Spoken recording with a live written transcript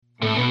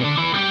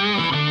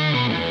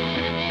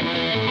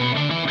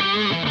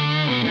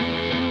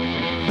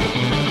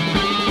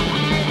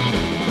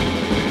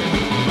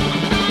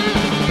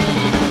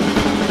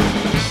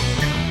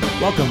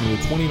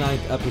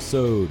29th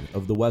episode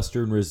of the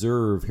Western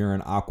Reserve here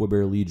on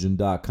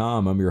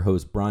AquabearLegion.com. I'm your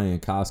host, Brian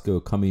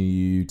Costco, coming to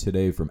you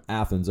today from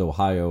Athens,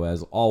 Ohio,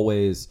 as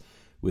always,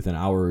 with an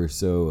hour or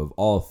so of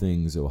all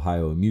things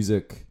Ohio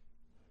music.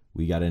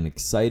 We got an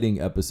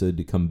exciting episode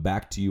to come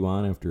back to you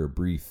on after a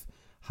brief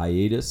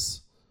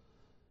hiatus,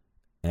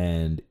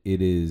 and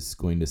it is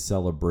going to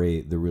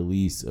celebrate the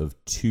release of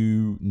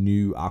 2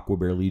 new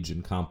Aquabear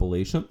Legion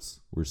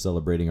compilations. We're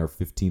celebrating our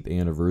 15th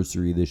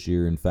anniversary this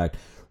year. In fact,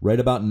 right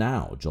about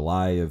now,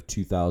 July of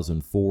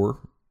 2004,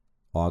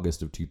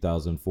 August of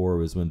 2004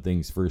 was when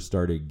things first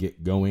started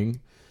get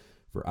going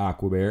for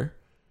Aquabear.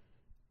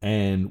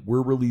 And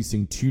we're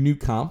releasing 2 new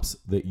comps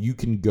that you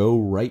can go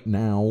right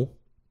now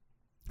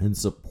and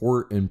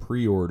support and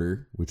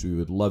pre-order, which we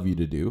would love you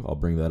to do. I'll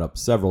bring that up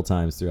several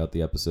times throughout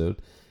the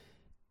episode.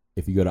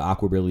 If you go to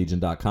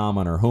AquabearLegion.com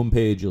on our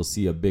homepage, you'll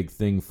see a big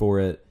thing for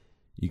it.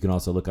 You can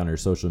also look on our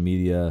social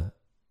media.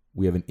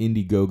 We have an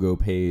Indiegogo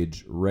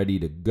page ready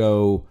to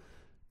go.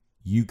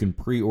 You can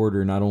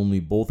pre-order not only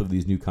both of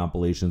these new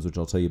compilations, which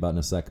I'll tell you about in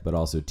a sec, but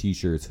also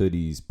t-shirts,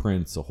 hoodies,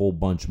 prints, a whole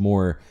bunch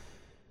more.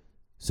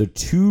 So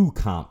 2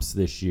 comps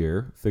this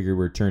year. Figure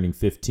we're turning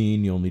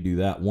 15. You only do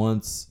that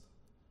once.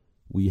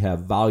 We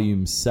have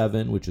Volume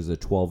 7, which is a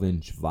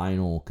 12-inch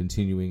vinyl,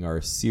 continuing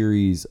our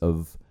series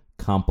of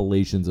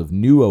compilations of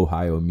new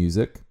Ohio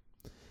music.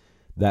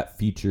 That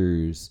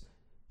features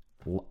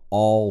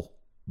all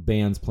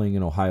bands playing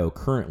in Ohio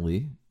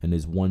currently and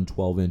is one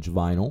 12-inch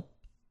vinyl.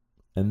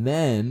 And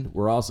then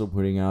we're also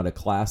putting out a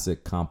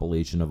classic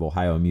compilation of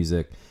Ohio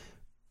music,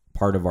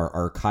 part of our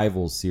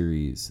archival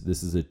series.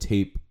 This is a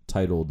tape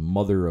titled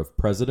Mother of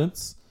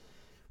Presidents,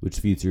 which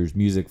features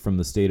music from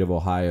the state of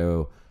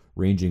Ohio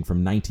ranging from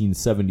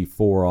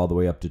 1974 all the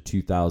way up to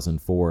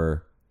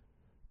 2004,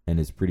 and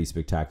is pretty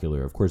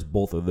spectacular. Of course,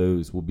 both of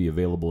those will be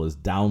available as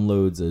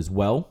downloads as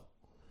well.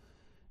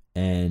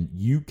 And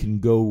you can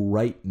go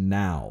right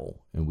now,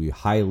 and we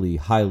highly,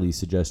 highly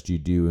suggest you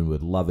do, and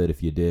would love it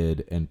if you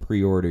did, and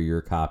pre-order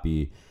your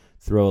copy.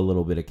 Throw a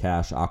little bit of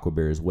cash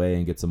Aquabear's way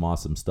and get some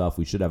awesome stuff.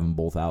 We should have them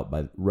both out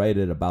by right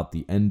at about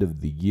the end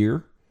of the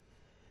year.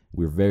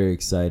 We're very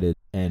excited.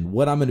 And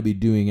what I'm going to be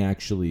doing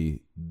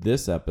actually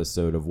this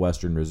episode of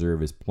Western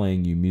Reserve is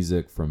playing you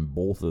music from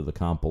both of the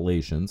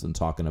compilations and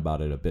talking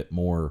about it a bit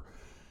more,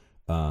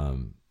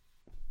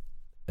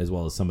 as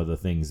well as some of the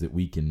things that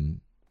we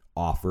can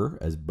offer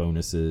as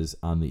bonuses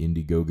on the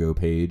Indiegogo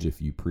page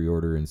if you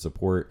pre-order and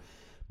support.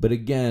 But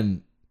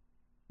again,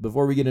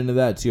 before we get into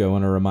that too, I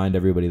want to remind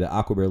everybody that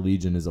Aquabear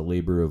Legion is a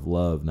labor of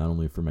love, not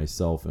only for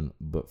myself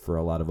but for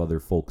a lot of other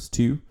folks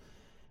too.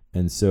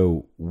 And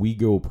so we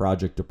go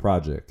project to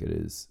project. It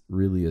is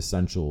really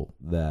essential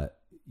that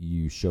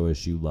you show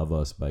us you love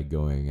us by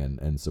going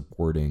and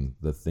supporting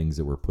the things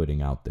that we're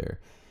putting out there.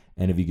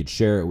 And if you could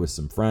share it with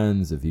some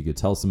friends, if you could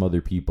tell some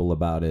other people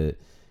about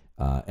it,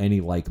 any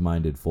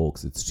like-minded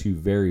folks, it's 2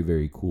 very,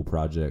 very cool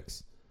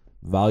projects.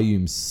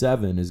 Volume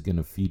 7 is going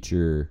to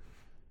feature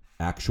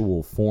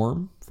Actual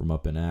Form from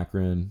up in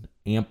Akron,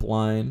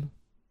 Ampline,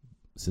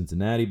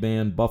 Cincinnati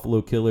band,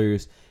 Buffalo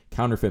Killers,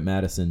 Counterfeit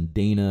Madison,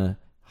 Dana,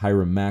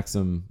 Hiram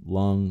Maxim,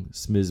 Lung,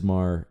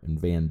 Smizmar, and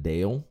Van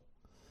Dale.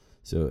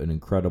 So an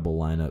incredible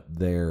lineup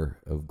there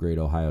of great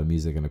Ohio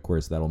music. And of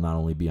course, that'll not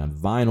only be on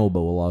vinyl,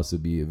 but will also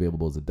be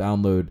available as a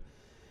download.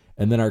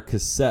 And then our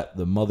cassette,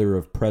 The Mother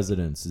of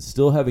Presidents, is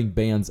still having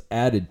bands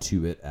added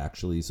to it,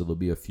 actually. So there'll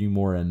be a few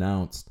more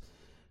announced.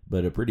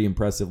 But a pretty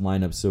impressive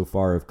lineup so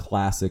far of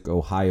classic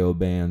Ohio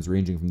bands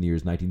ranging from the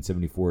years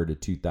 1974 to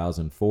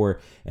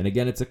 2004. And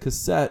again, it's a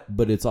cassette,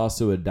 but it's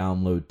also a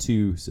download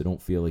too. So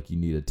don't feel like you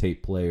need a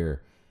tape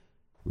player.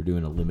 We're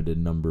doing a limited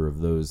number of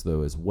those,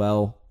 though, as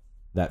well.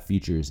 That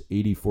features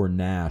 84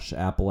 Nash,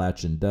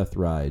 Appalachian Death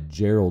Ride,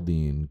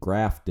 Geraldine,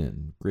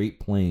 Grafton,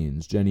 Great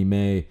Plains, Jenny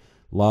May,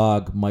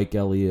 Log, Mike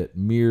Elliott,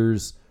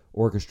 Mears,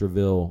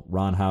 Orchestraville,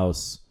 Ron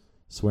House,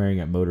 Swearing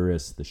at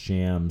Motorists, The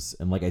Shams,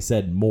 and like I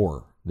said,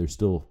 more. There's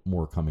still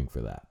more coming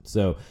for that.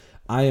 So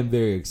I am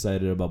very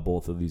excited about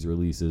both of these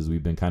releases.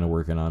 We've been kind of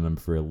working on them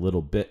for a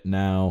little bit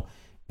now,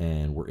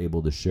 and we're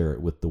able to share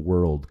it with the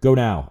world. Go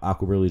now,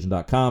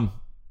 AquabearLegion.com.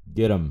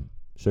 Get them.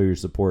 Show your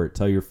support.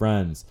 Tell your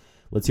friends.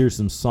 Let's hear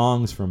some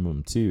songs from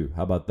them, too.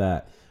 How about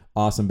that?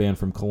 Awesome band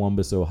from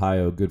Columbus,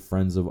 Ohio, good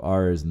friends of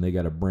ours, and they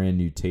got a brand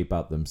new tape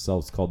out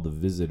themselves called The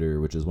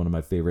Visitor, which is one of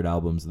my favorite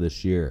albums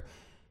this year.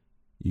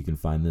 You can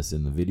find this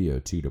in the video,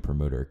 too, to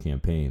promote our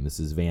campaign. This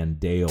is Van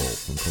Dale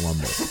from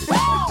Columbus.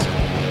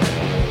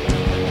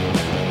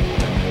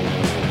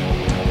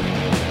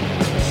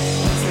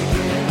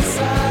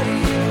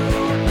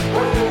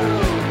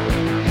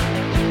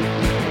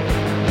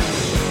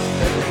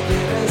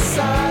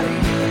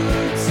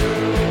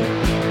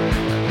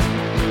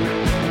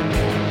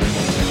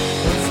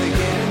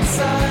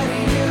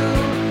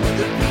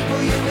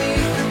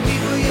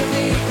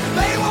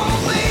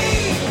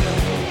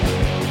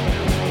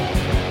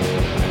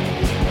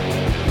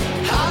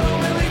 I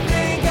don't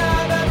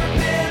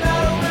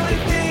really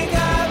think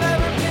I've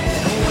ever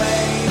been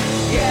away.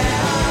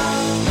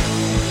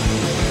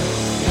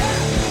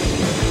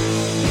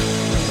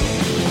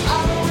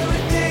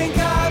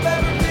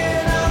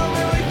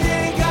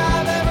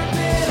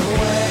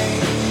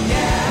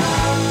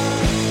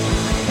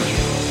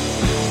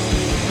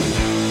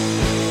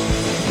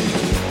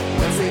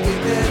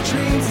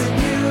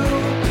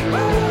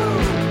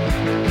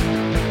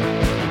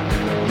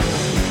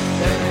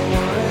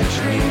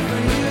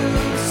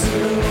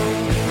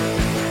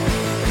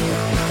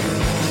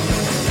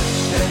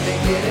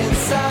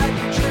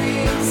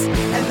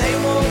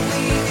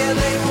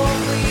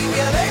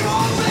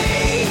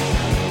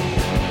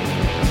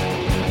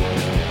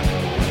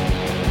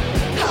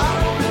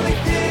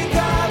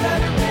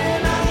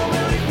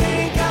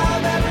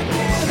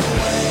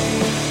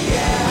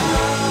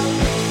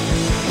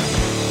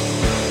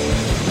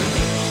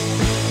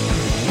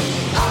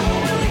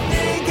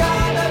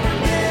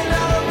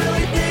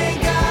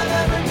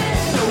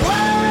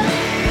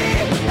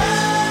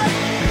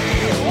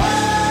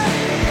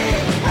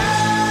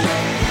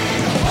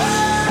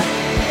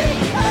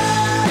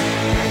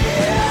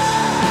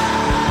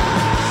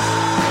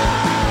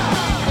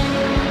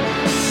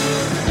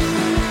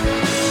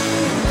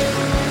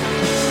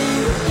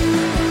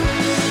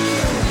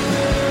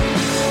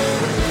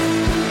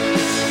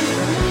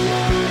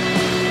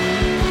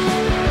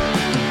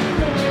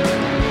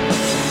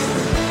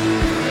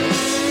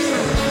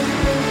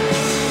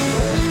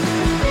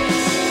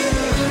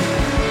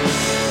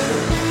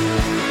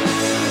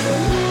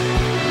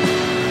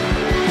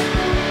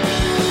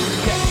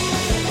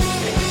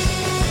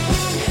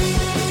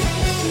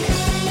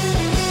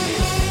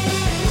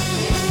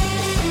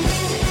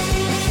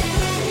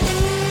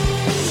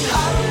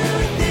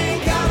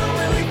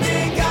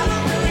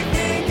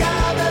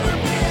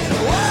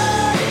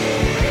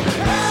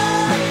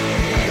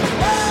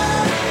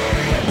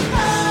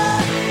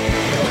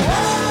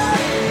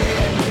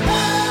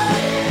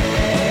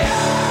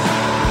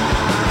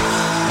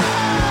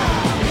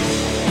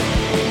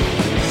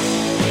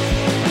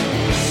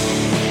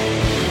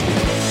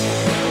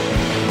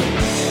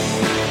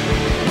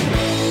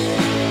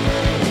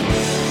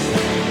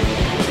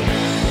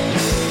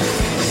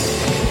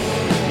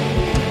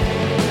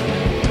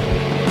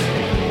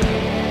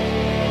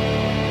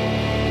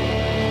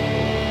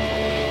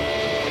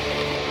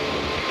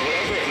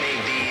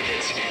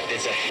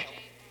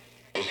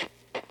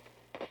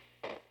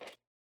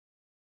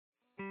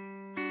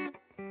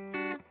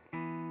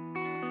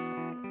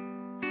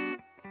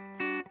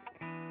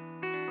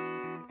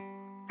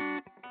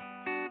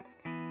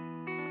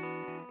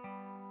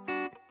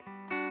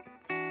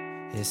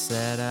 His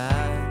sad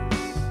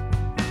eyes,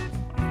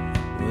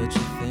 what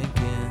you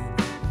thinking?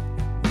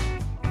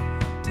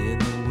 Did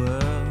the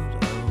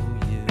world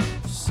owe you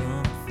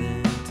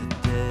something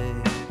today?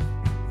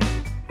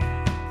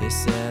 His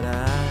sad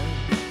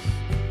eyes,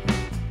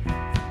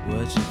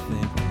 what you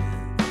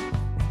thinking?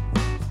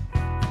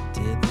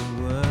 Did the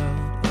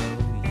world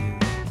owe you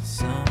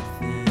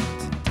something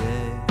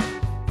today?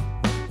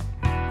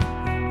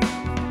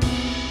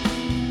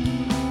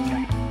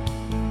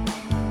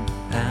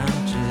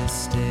 I'm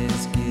just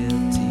as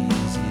guilty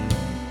as you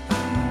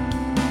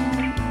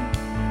are.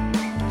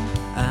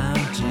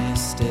 I'm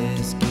just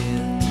as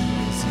guilty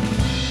as you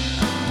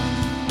are.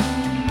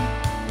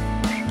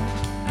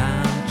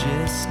 I'm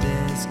just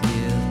as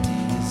guilty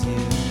as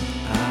you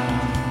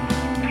are.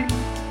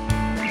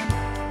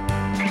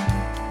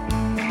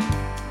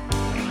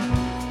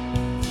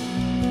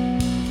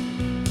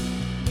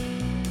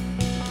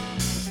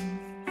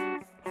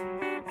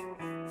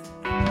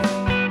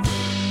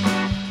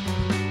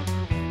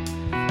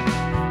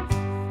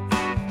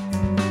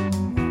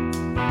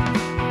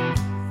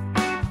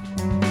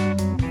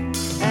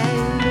 Hey,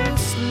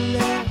 listen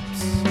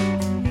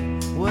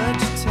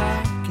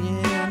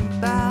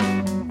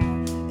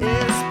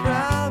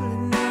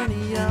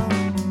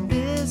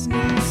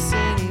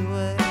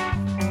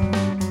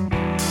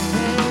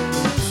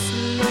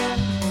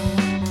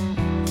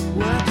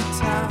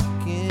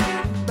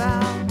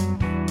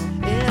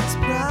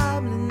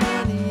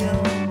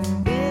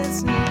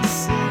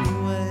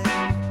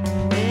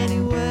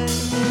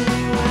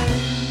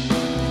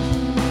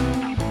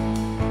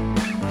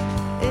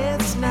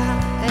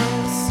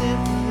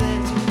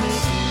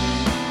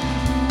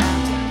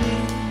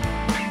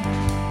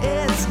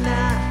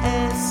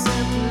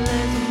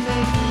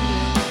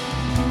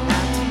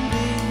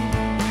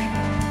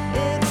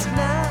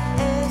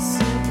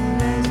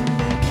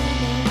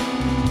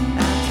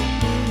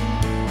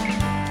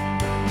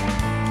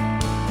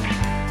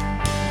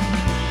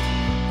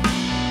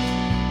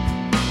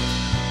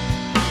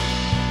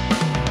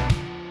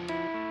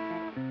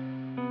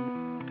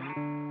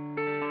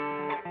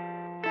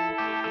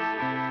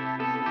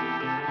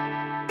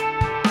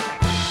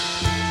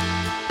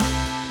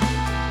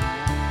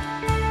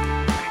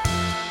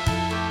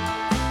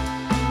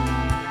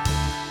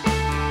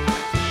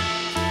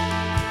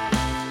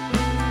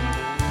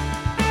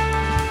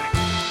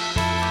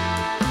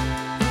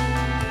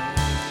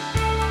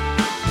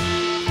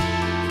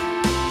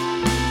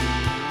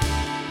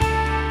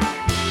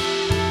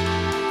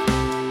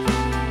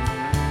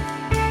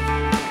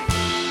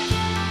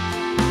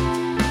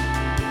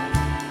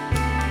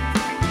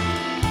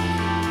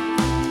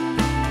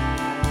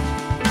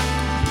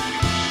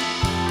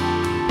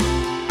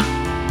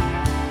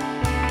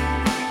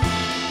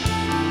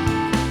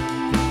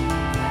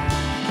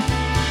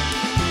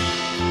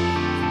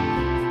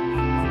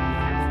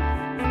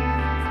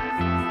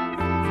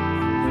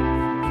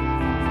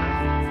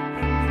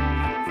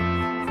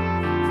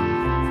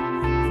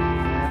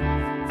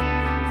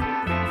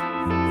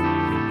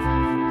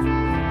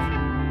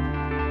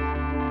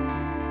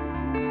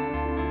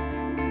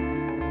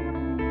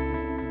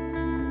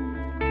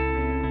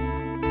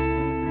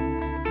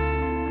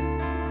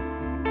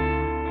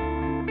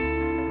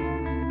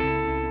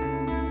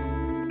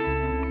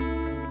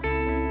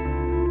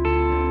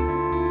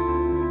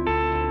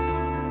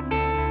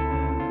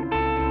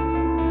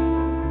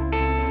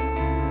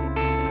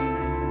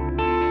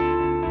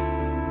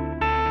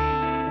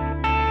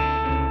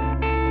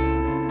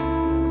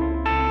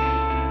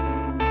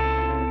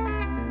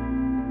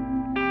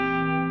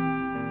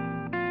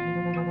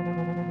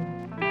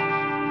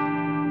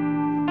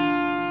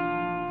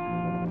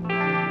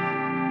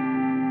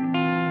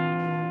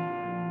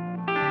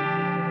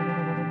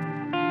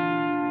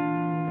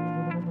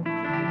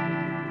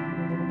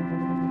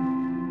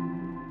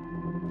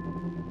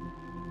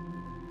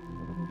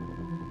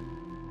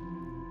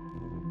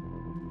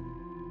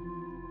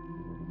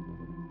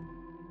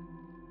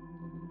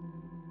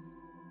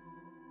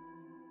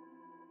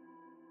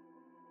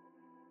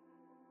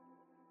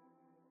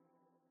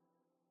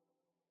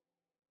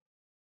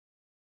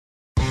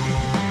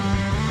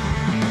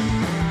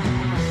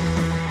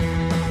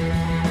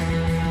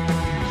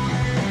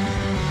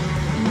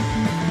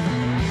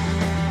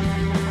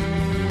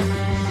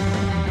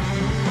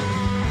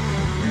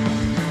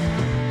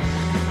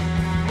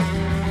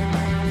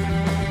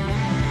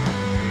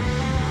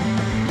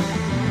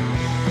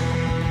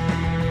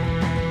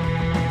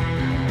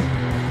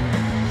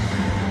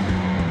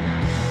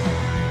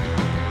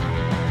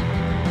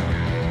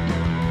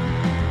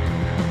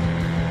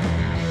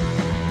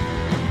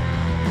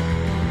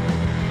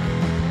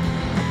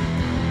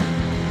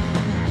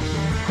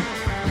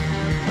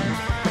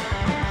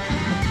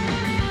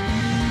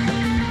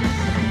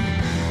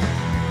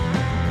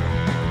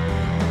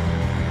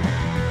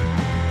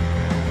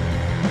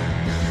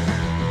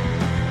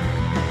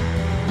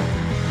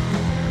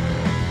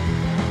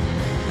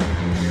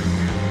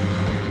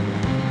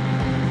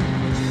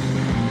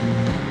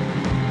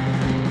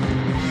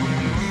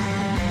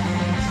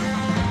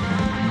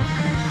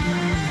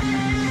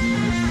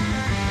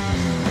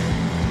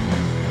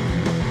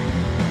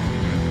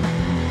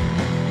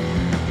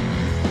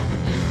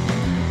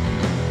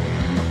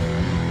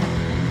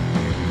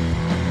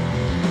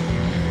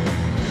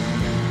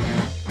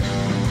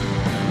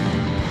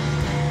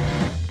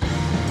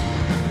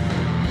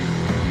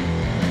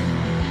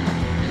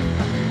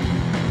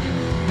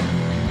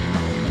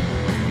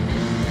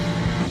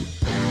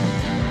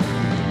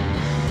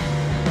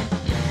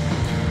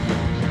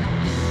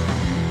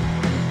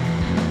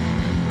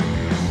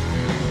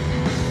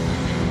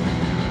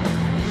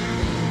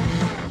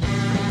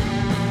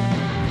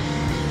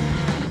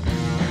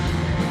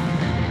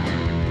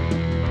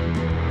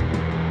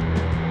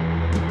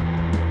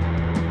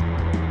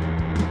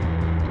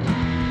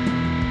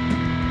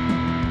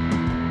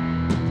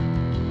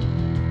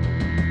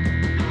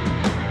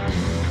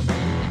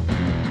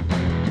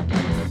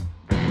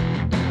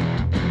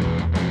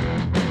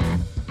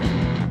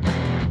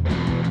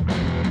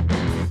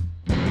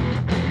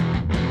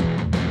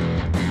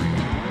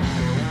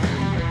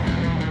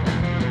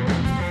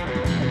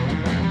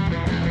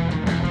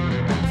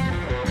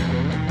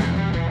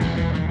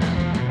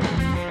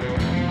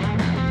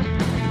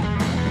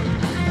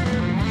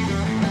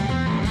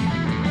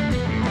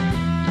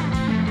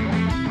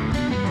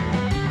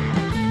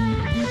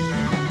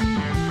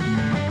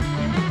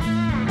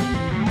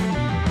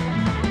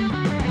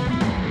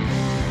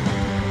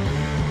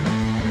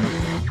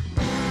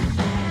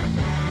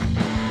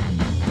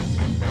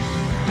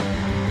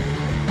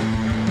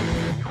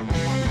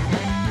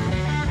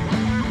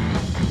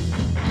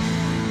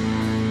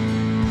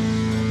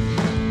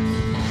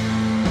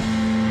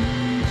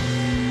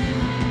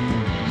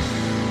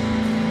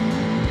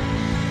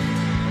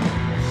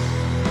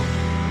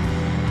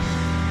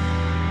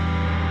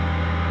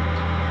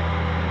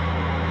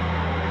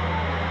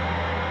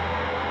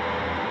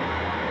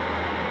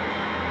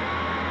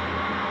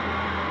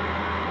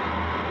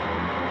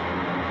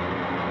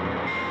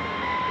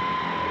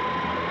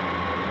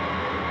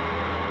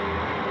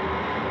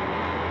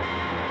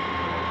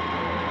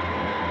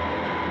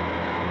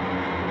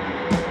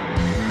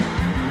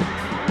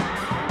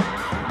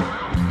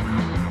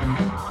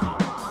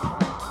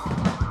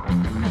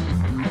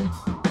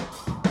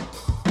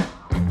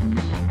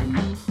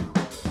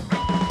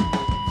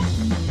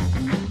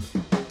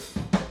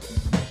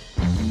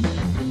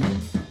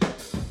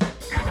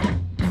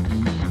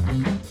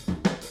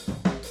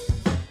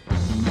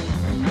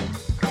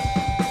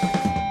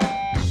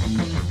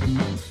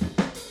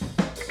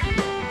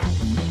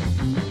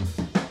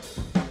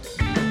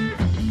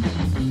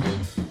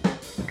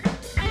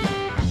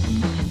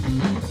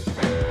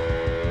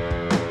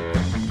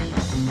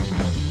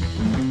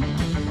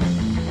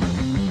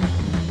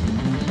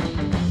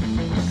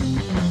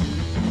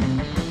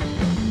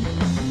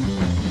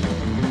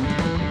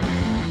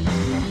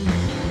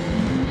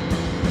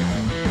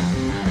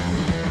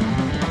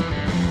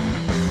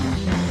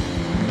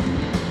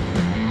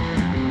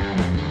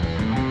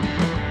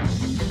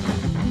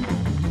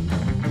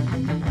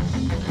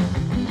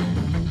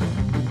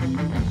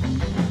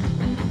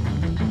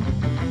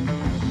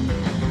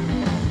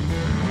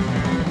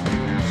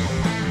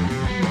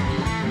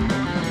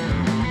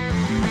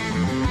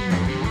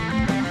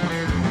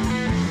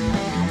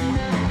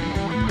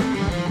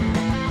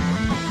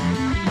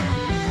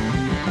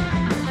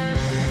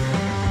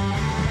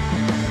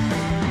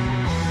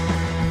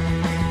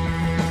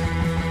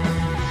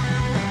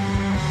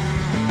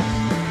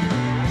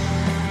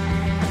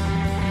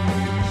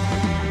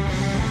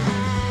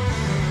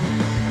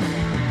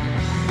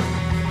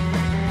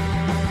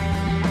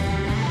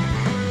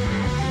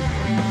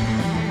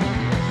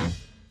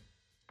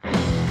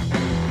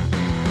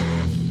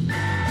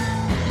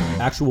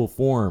Actual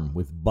Form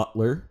with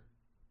Butler.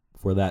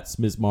 For that,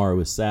 Smizmar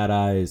with Sad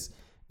Eyes.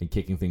 And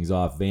kicking things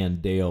off,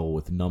 Van Dale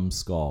with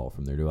Numbskull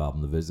from their new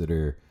album, The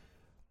Visitor.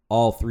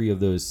 All three of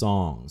those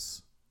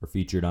songs are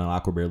featured on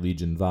Aquabear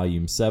Legion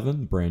Volume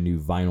 7, brand new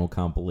vinyl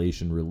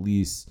compilation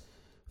release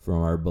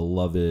from our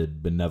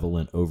beloved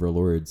benevolent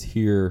overlords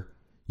here.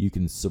 You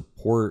can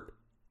support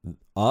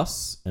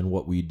us and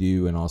what we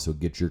do and also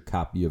get your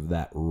copy of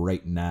that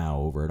right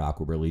now over at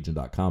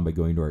aquabearlegion.com by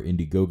going to our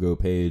Indiegogo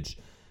page.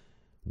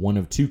 One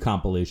of two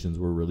compilations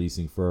we're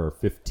releasing for our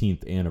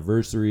 15th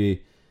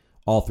anniversary.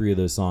 All three of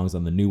those songs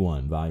on the new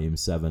one, Volume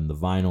 7, the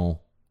vinyl.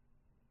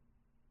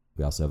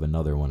 We also have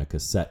another one, a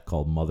cassette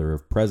called Mother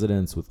of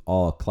Presidents with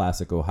all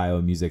classic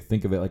Ohio music.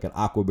 Think of it like an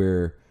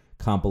Aquabear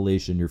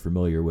compilation you're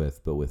familiar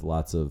with, but with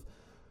lots of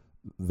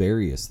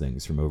various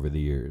things from over the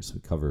years.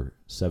 We cover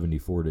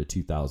 74 to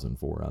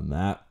 2004 on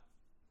that.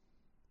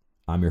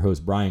 I'm your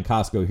host, Brian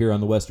Costco, here on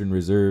the Western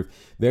Reserve.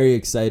 Very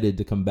excited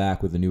to come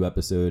back with a new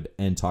episode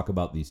and talk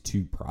about these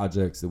two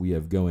projects that we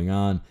have going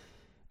on.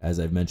 As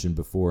I've mentioned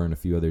before and a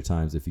few other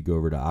times, if you go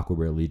over to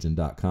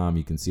aquabearlegion.com,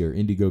 you can see our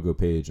Indiegogo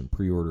page and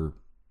pre-order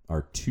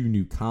our two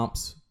new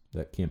comps.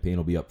 That campaign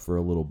will be up for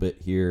a little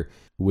bit here.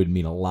 It would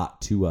mean a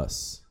lot to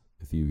us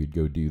if you could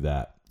go do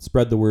that.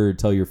 Spread the word,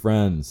 tell your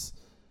friends.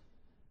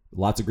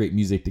 Lots of great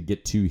music to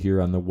get to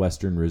here on the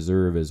Western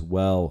Reserve as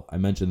well. I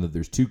mentioned that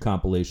there's two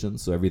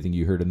compilations, so everything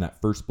you heard in that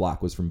first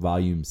block was from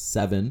Volume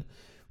 7,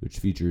 which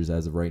features,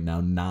 as of right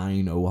now,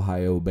 9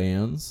 Ohio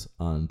bands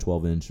on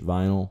 12-inch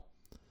vinyl.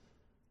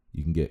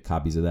 You can get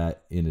copies of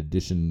that in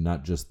addition,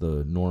 not just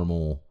the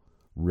normal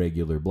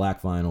regular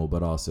black vinyl,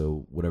 but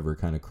also whatever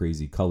kind of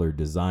crazy color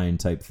design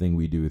type thing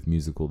we do with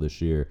musical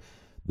this year.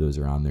 Those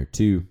are on there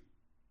too.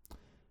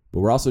 But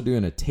we're also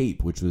doing a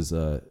tape, which was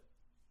the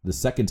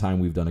second time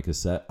we've done a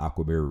cassette.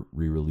 Aquabear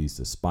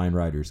re-released a Spine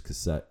Riders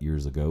cassette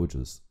years ago, which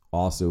was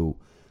also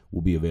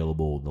will be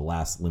available. The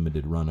last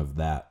limited run of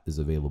that is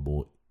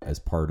available as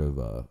part of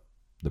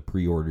the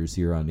pre-orders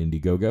here on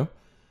Indiegogo.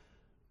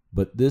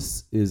 But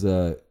this is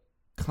a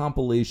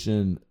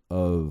compilation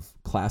of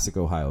classic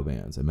Ohio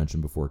bands. I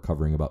mentioned before,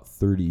 covering about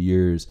 30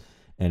 years,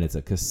 and it's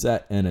a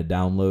cassette and a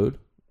download,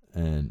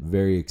 and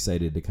very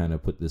excited to kind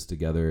of put this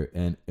together.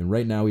 And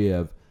right now we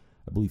have,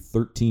 I believe,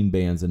 13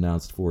 bands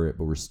announced for it,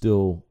 but we're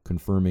still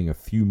confirming a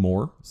few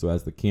more. So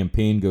as the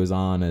campaign goes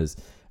on, as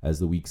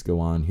the weeks go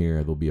on here,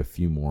 there'll be a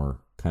few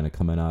more kind of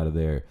coming out of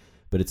there.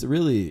 But it's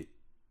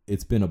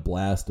been a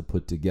blast to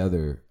put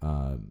together,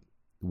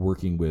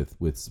 working with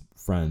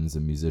friends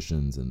and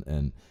musicians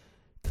and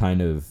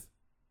kind of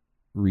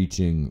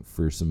reaching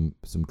for some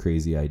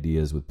crazy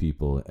ideas with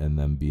people and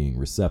them being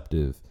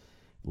receptive.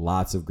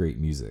 Lots of great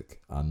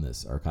music on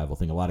this archival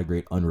thing. A lot of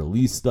great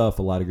unreleased stuff.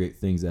 A lot of great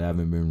things that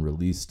haven't been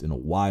released in a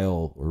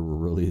while or were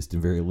released in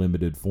very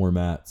limited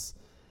formats.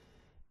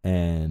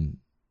 And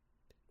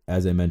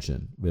as I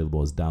mentioned,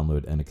 available as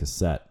download and a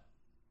cassette.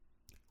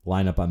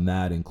 Lineup on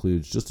that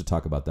includes, just to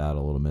talk about that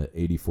a little bit,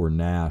 84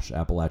 Nash,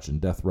 Appalachian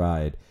Death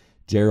Ride,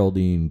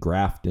 Geraldine,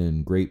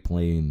 Grafton, Great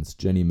Plains,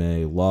 Jenny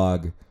May,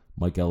 Log,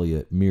 Mike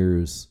Elliott,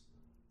 Mears,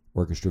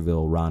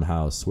 Orchestraville, Ron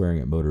House, Swearing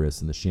at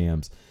Motorists, and the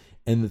Shams.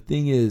 And the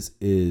thing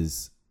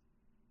is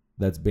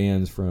that's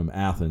bands from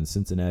Athens,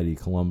 Cincinnati,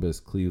 Columbus,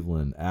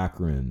 Cleveland,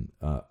 Akron,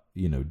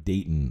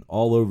 Dayton,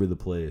 all over the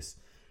place,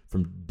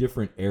 from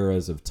different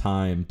eras of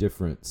time,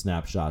 different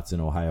snapshots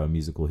in Ohio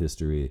musical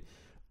history.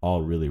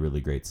 All really,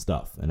 really great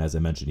stuff. And as I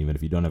mentioned, even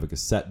if you don't have a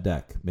cassette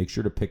deck, make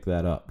sure to pick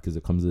that up because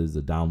it comes as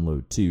a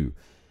download too.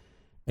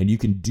 And you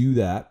can do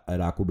that at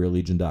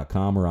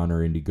aquabearlegion.com or on our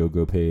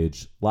Indiegogo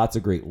page. Lots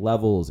of great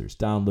levels. There's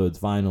downloads,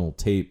 vinyl,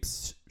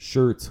 tapes,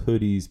 shirts,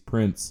 hoodies,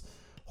 prints,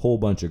 whole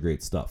bunch of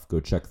great stuff. Go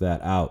check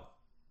that out.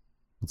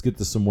 Let's get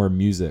to some more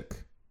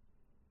music.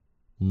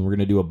 And we're going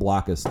to do a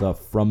block of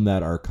stuff from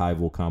that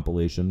archival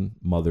compilation,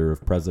 Mother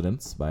of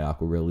Presidents by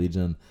Aquabear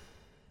Legion.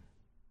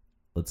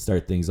 Let's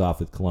start things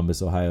off with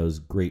Columbus, Ohio's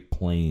Great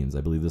Plains.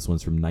 I believe this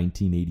one's from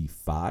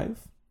 1985.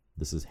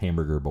 This is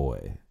Hamburger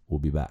Boy. We'll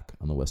be back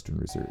on the Western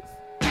Reserve.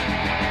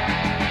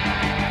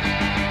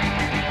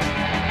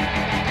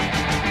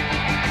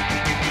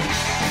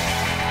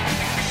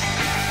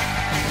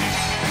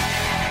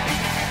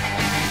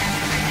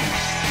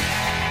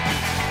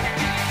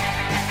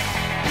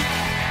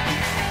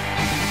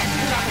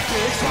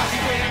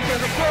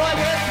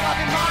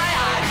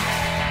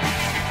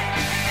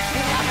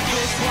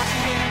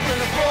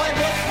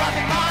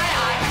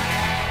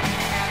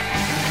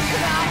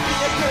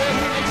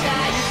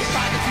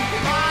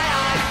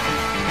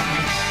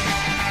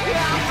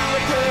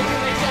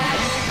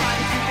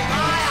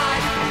 I'm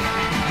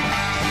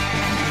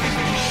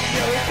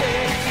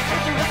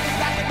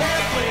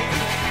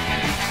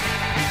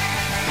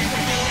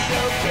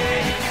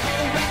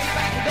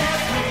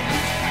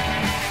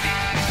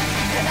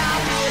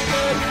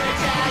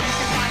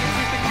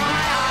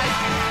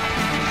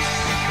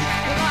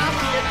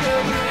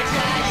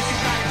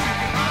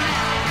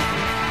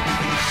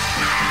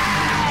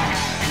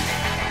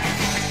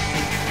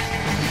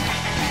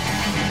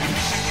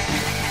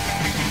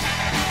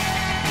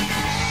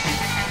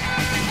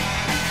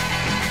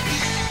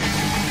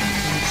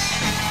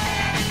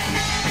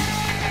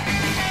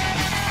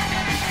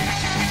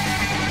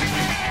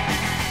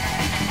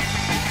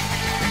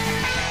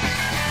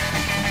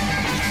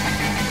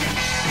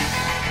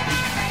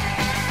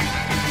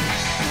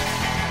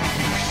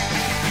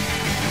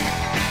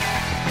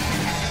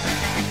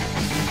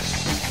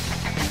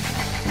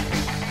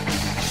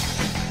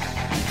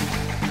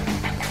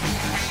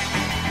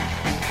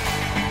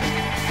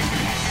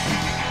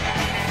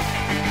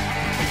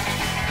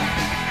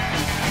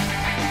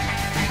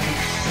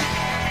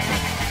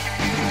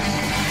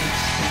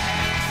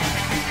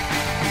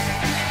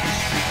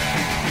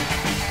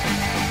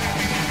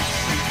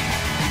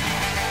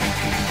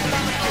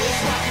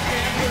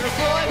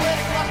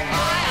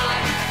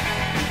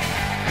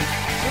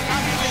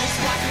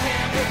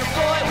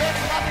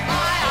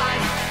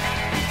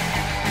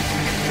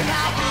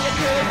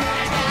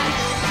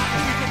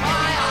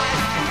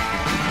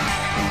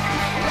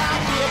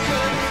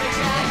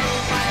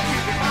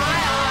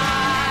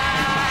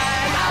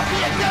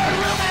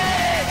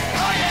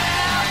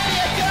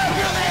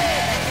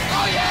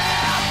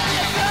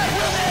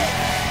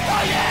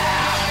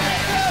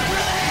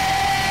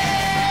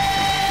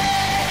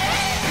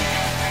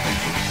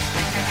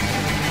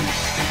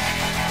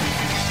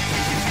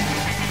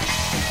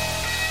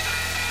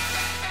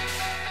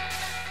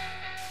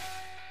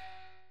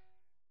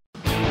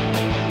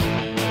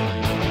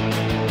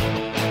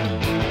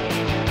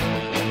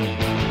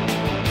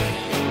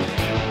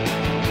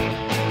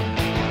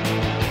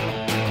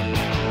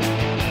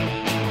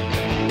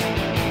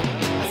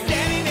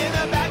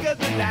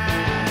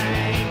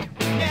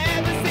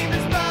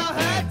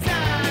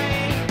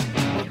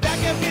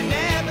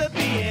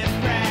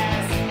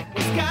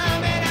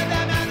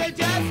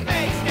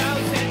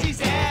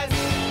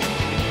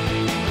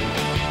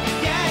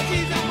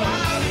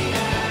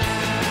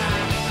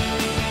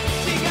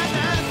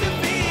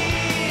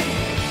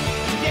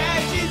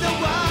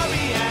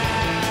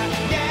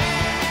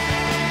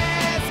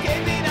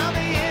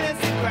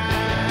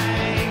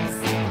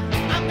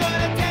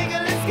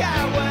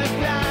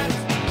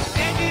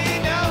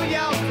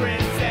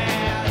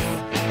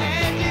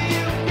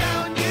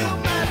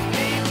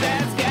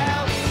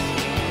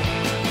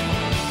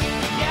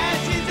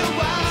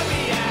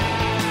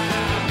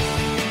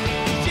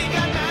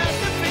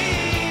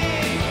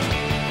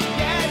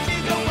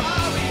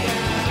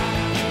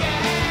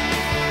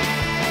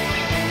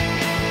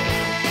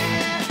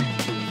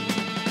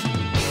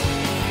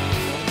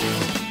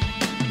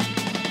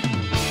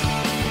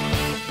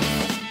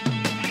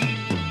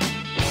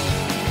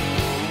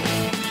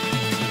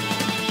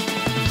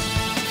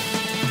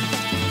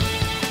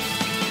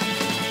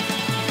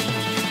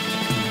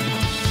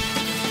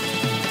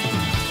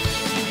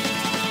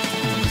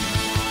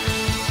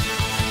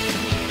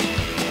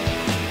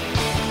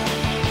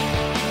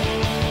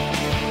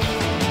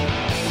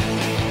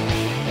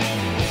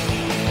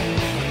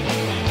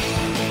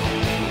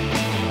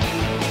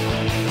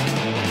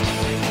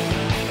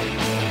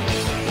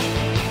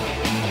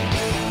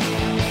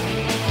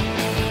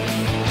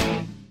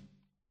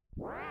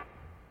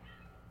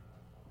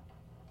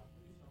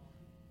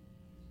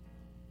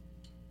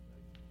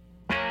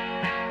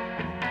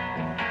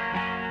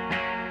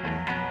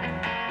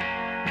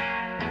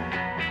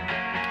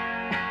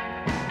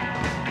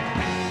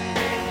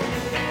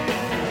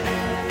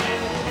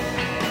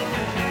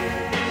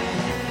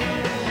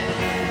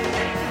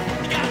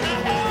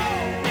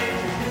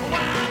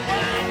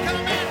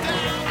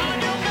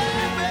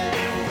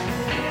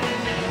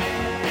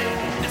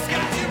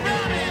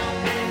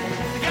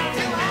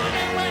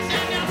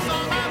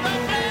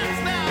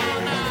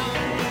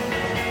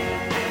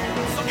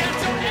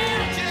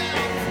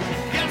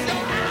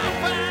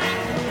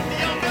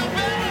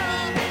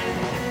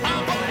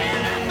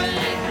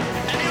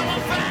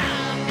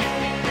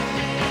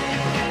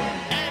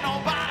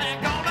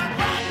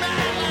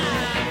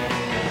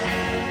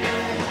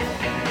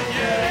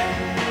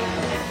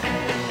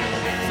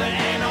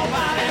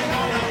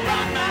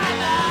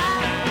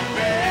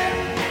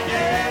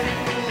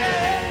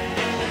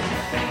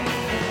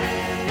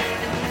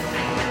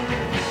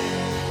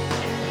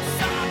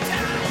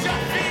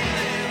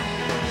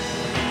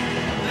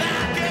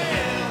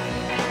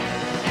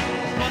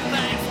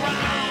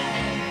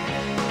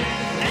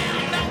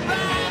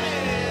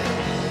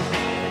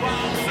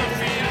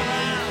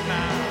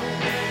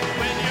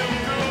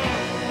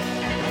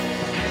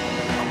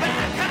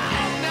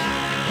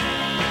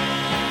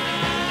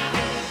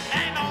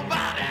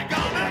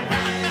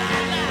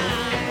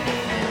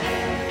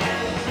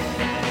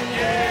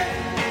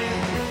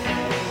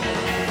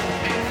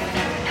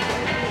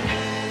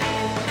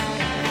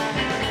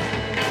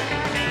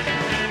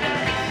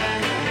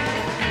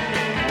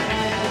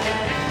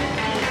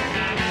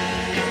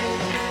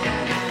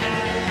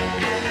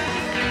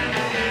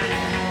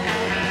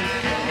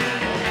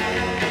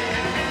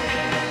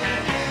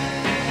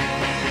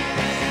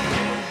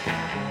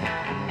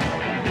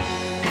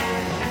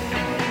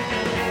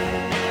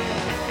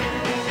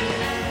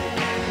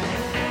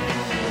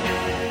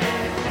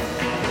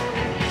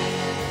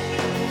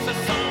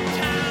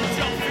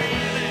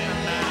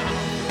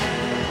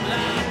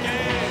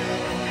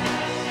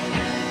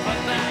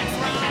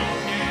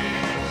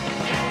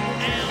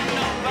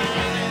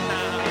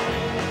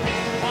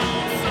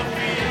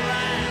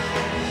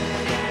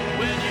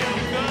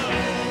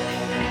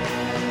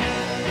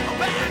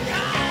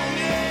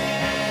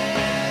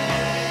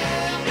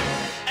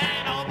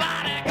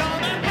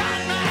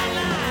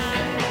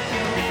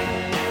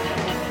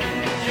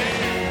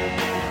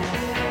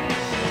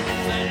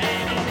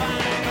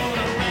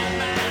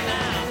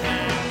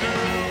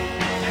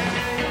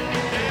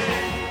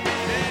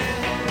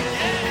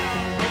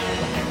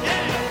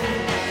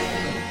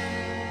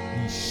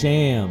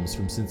Shams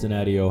from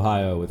Cincinnati,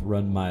 Ohio with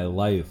Run My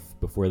Life.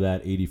 Before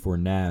that, 84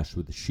 Nash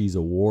with She's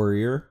a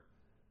Warrior.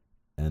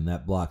 And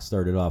that block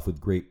started off with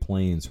Great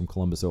Plains from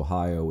Columbus,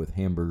 Ohio with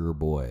Hamburger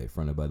Boy,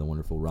 fronted by the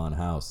wonderful Ron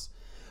House.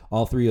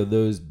 All three of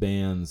those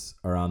bands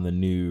are on the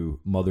new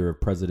Mother of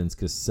Presidents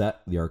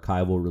cassette, the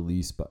archival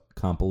release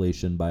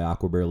compilation by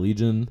Aquabear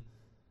Legion.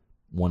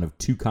 One of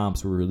two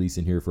comps we're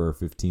releasing here for our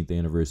 15th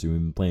anniversary. We've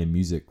been playing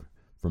music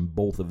from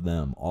both of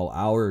them all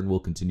hour, and we'll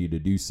continue to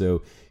do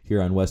so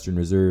here on Western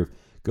Reserve.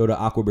 Go to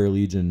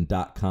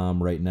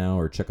aquabearlegion.com right now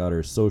or check out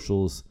our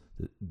socials.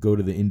 Go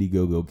to the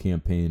Indiegogo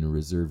campaign and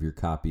reserve your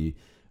copy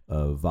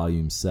of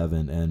Volume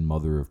 7 and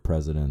Mother of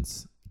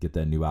Presidents. Get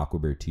that new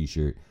Aquabear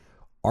t-shirt.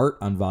 Art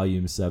on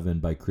Volume 7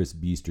 by Chris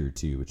Beester,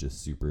 too, which is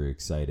super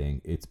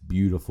exciting. It's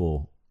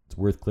beautiful. It's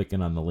worth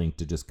clicking on the link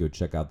to just go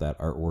check out that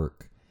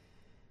artwork.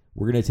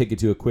 We're going to take it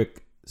to a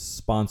quick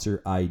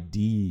sponsor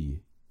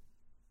ID,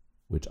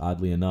 which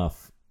oddly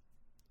enough,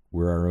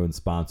 we're our own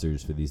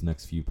sponsors for these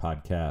next few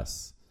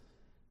podcasts.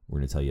 We're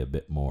going to tell you a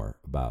bit more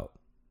about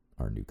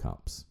our new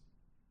comps.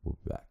 We'll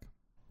be back.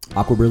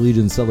 Aquabear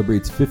Legion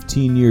celebrates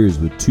 15 years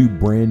with 2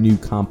 brand new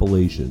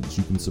compilations.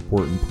 You can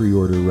support and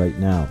pre-order right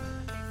now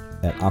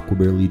at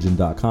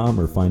aquabearlegion.com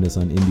or find us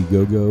on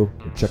Indiegogo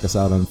or check us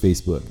out on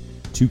Facebook.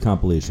 2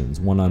 compilations,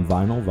 one on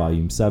vinyl,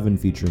 Volume 7,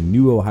 featuring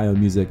new Ohio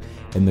music,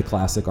 and the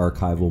classic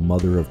archival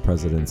Mother of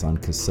Presidents on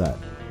cassette.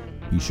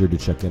 Be sure to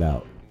check it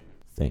out.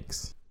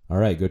 Thanks. All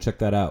right, go check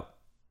that out.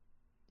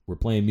 We're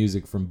playing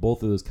music from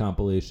both of those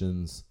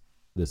compilations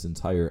this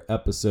entire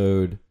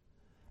episode.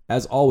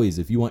 As always,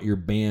 if you want your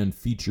band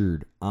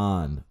featured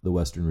on the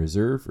Western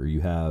Reserve, or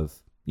you have,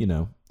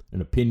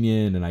 an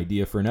opinion, an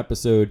idea for an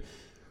episode,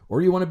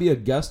 or you want to be a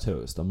guest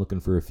host, I'm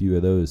looking for a few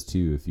of those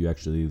too. If you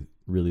actually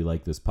really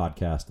like this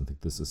podcast and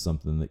think this is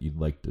something that you'd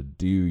like to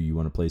do, you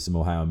want to play some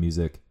Ohio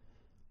music,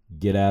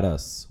 get at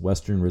us.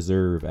 Western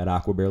Reserve at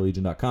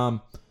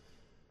aquabearlegion.com.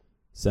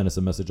 Send us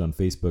a message on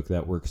Facebook.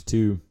 That works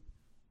too.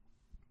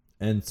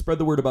 And spread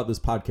the word about this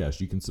podcast.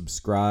 You can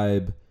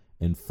subscribe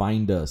and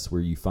find us where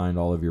you find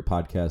all of your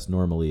podcasts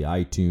normally,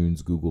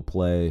 iTunes, Google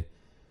Play.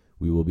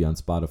 We will be on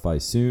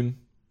Spotify soon.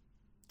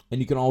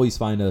 And you can always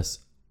find us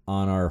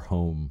on our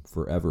home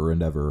forever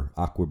and ever,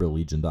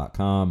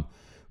 aquabearlegion.com,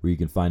 where you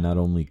can find not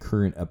only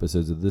current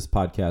episodes of this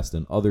podcast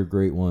and other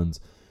great ones,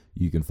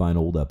 you can find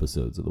old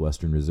episodes of the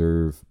Western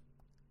Reserve,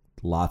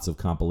 lots of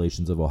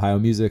compilations of Ohio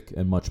music,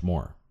 and much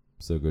more.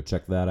 So go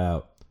check that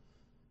out.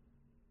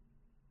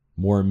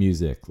 More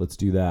music. Let's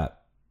do that.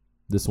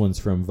 This one's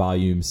from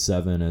Volume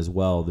 7 as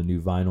well, the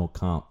new vinyl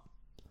comp.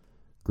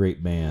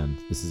 Great band.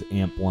 This is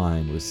Amp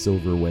Line with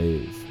Silver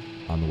Wave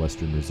on the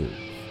Western Reserve.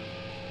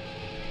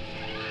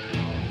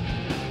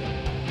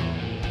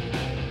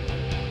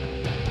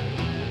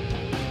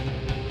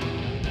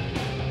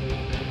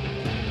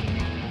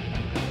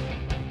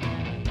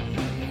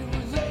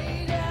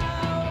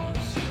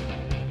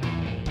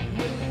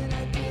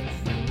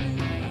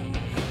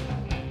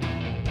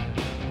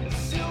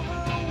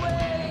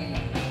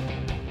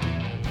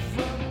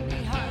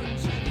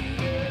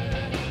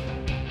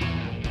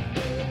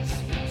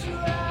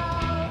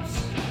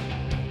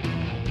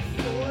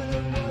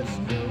 Was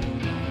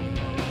no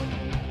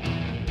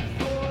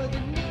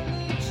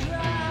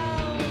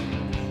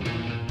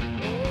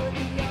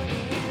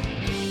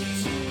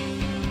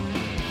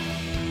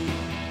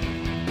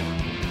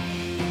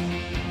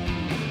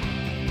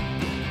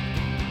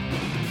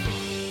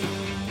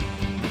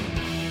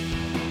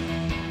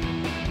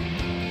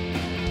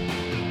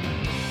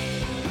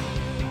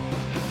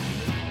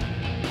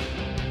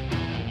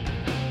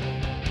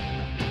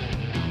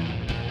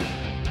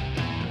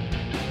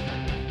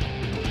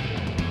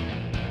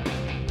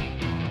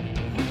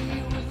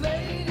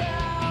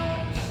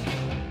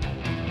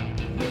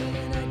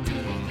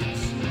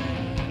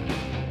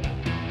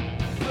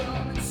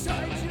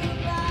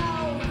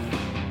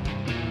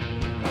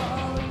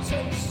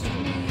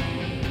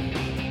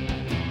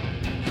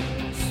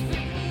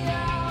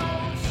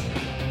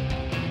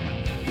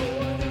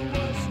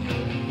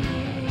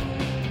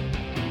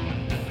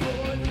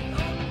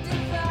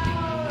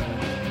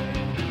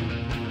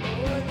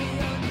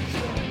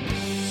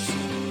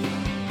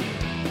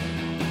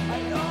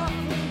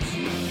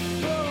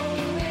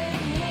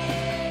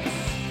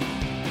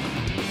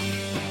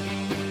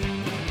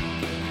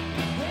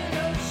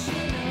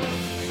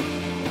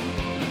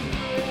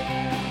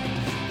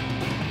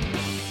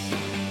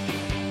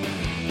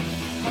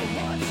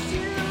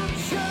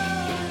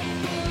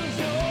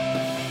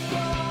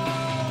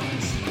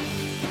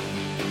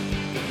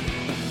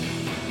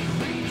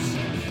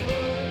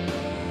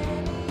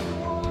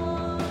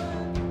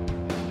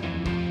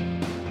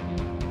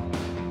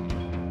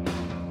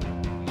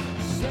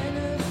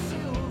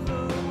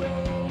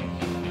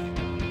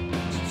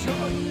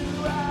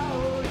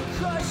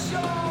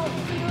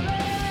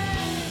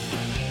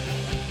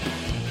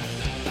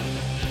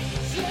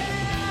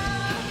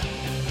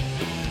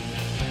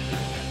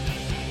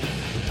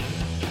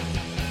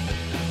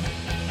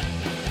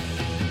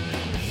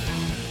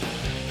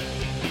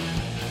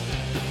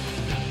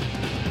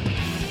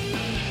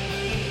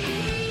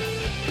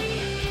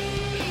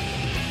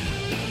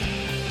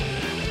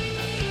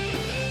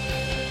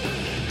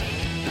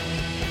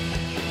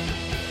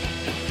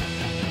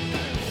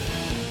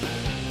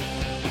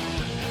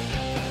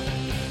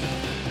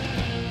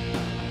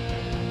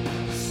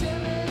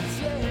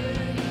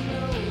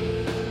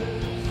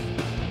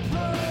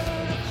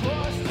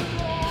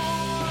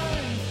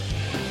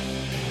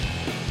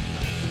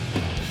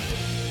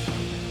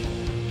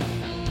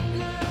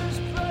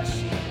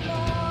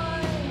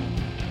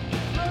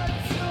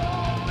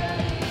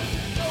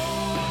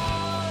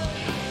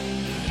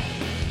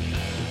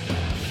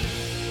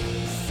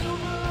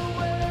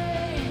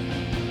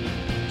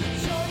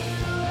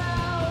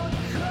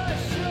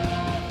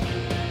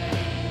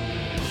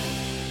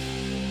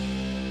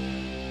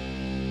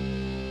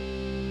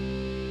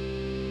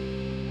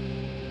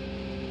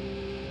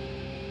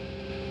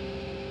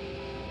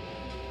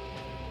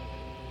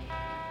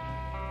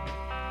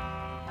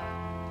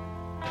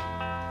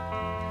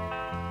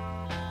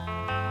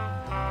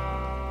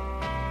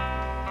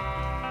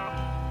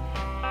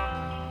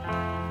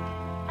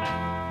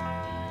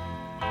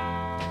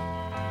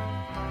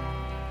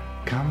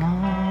Come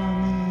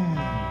on in,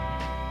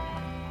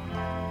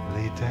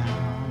 lay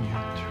down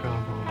your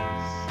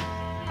troubles,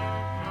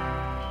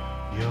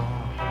 your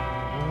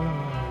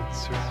words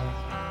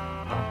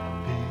wrapped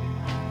up in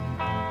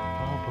a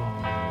bubble.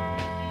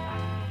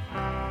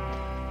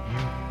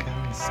 You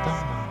can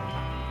stop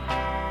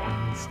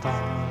and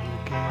start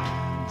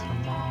again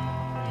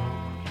tomorrow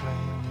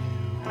when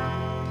you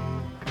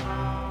wake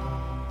up.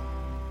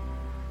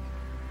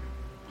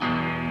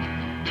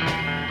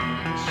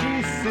 She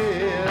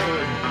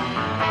said,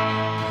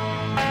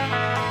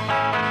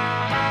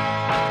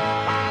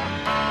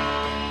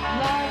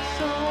 life's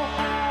so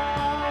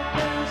hard,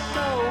 there's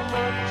so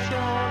much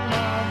on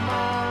my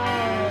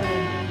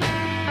mind,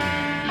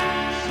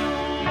 so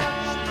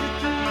much to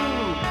do,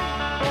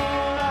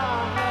 but I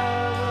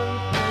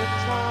haven't the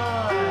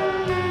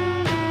time.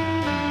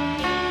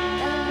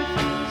 And it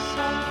feels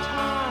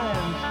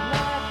sometimes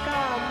like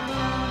I'm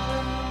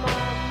losing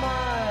my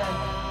mind.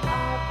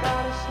 I've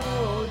gotta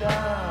slow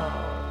down,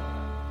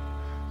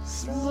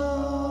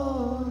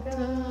 slow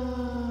down.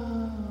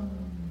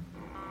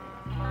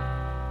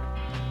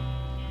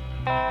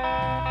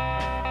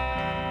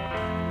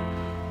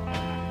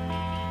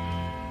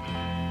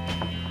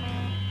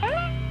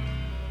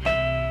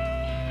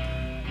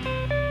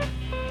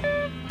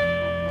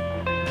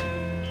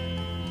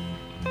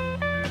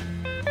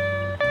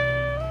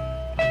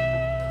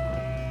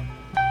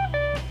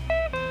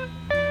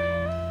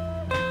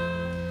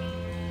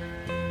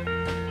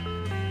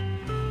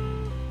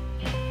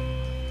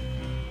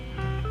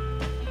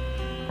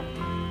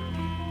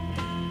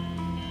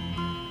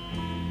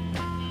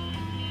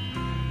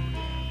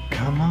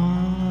 Come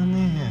on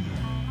in,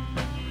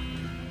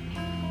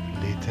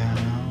 lay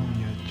down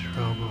your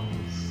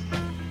troubles,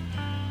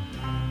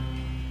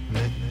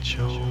 let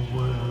your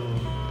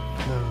world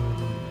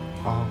float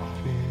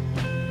off in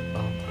a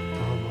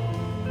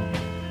bubble.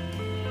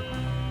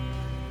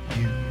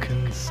 You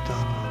can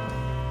stop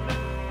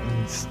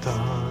and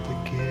start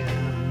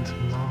again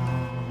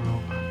tomorrow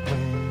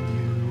when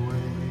you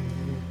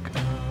wake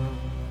up.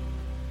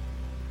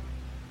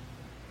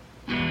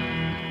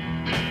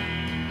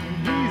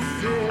 He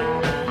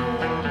said,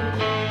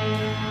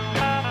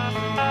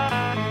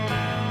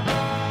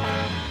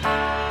 I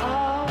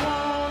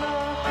wanna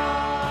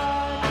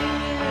hide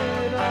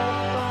it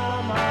all by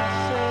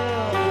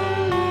myself.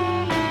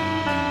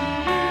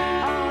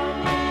 I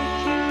need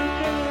you,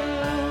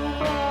 girl,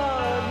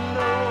 but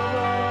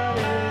nobody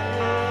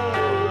else.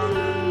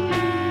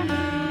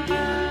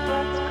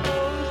 Let's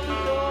close the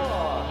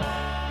door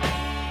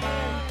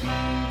and be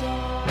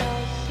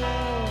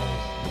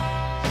ourselves.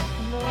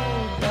 Slow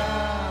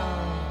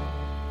down,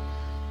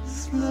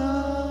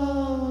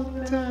 slow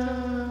down.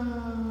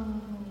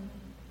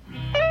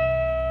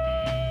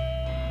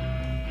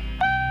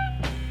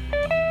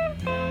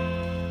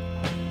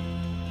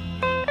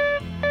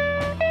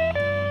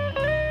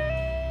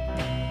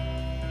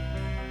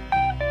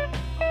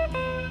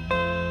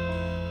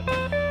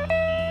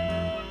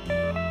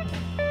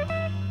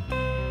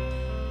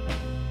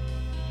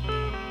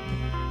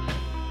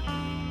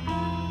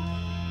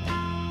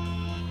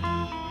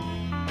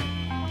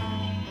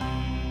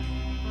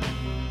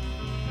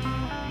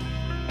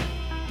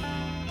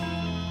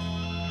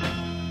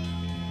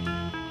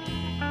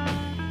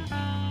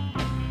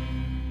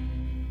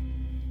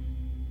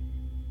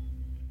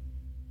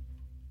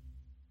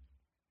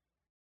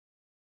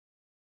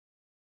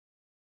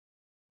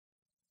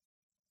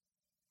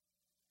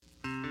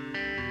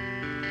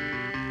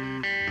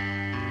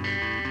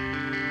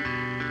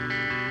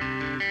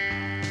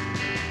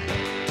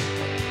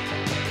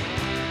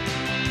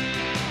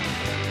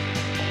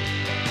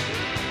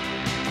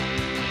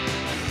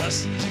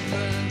 Lessons you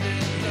learned in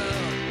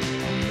love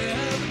will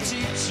never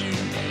teach you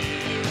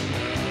here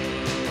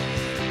enough.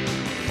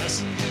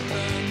 Lessons you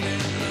learned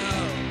in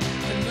love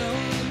can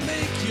only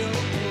make your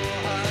poor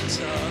heart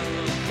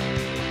tough.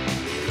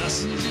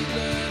 Lessons you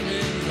learned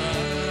in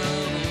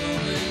love will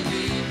only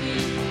leave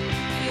you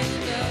in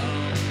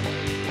love.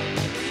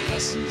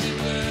 Lessons you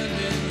learned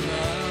in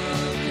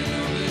love can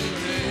only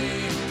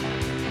make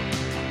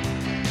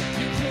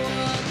your poor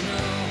heart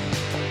numb.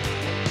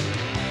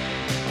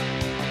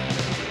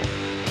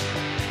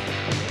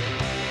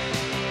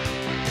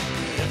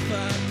 If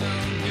I'd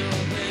known your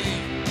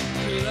name,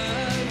 could I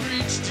have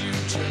reached you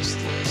just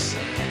the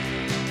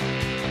same?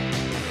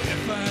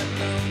 If I'd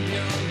known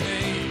your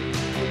name,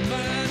 would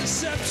my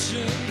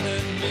deception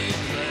let me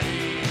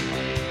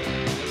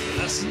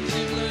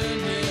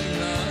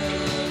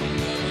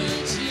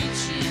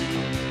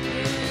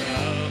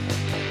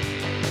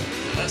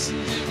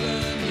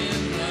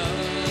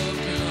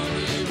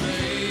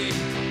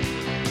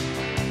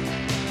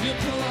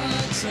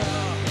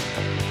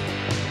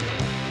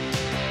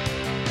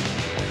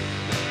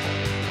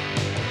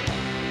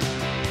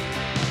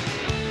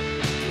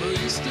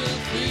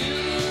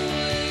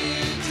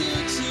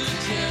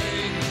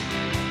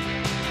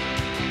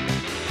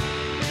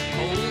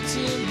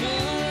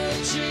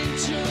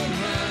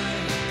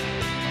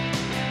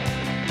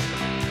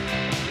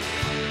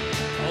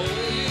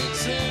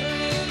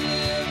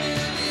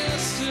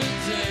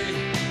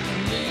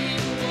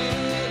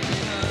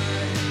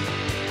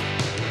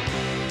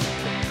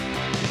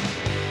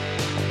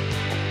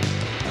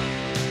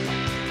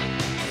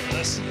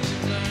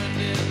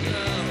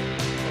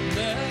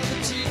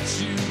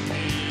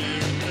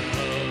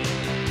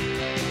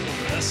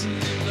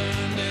Lessons you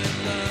learned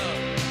in love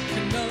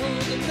can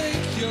only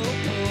make your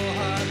poor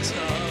heart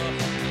tough.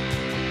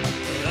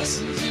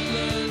 Lessons you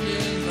learned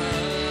in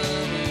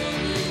love will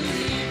only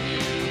leave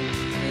you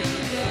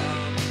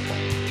alone.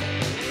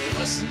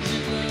 Lessons you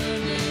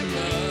learned in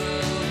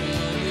love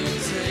will only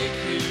take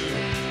you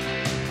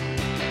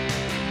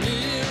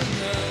near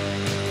enough.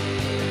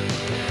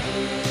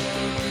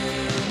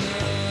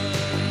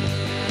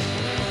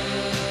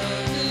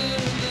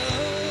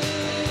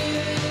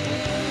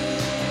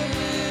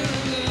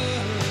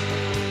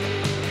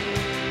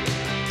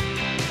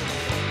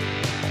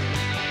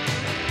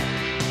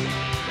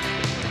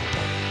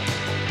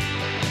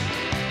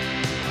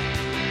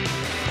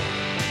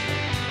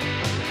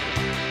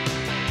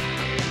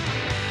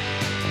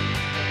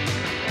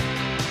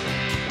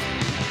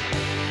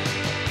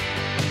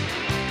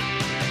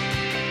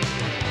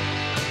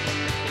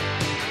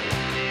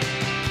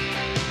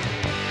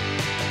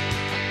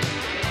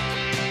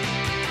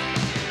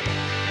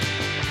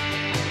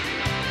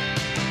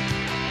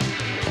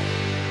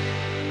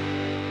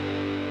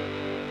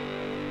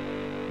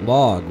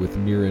 Log with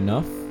Near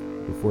Enough.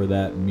 Before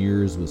that,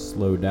 Mirrors was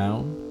Slow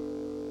Down.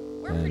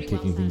 And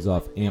kicking things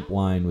off, Amp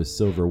Line with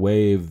Silver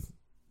Wave.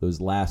 Those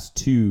last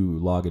two,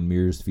 Log and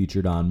Mirrors,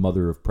 featured on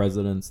Mother of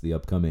Presidents, the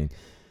upcoming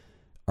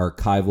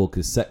archival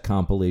cassette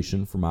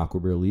compilation from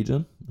Aquabear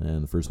Legion.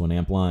 And the first one,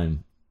 Amp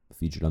Line,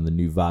 featured on the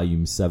new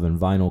Volume 7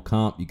 vinyl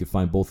comp. You can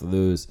find both of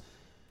those.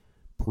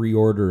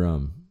 Pre-order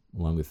them,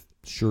 along with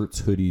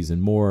shirts, hoodies,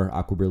 and more.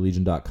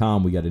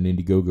 AquabearLegion.com. We got an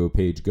Indiegogo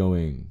page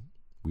going.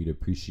 We'd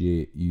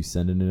appreciate you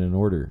sending in an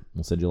order.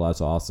 We'll send you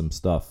lots of awesome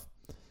stuff.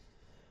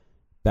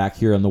 Back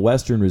here on the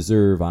Western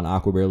Reserve on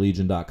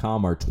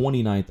AquabearLegion.com, our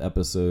 29th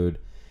episode.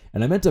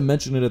 And I meant to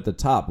mention it at the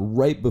top.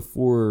 Right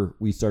before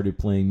we started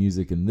playing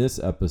music in this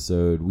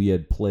episode, we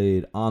had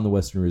played on the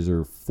Western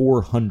Reserve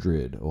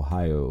 400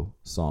 Ohio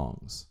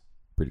songs.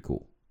 Pretty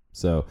cool.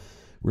 So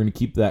we're going to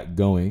keep that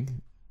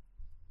going.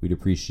 We'd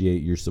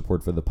appreciate your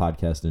support for the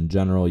podcast in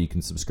general. You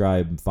can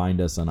subscribe and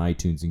find us on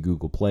iTunes and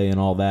Google Play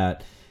and all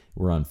that.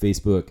 We're on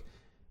Facebook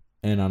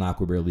and on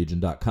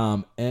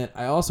AquabearLegion.com. And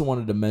I also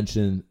wanted to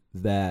mention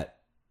that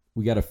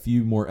we got a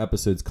few more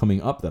episodes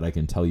coming up that I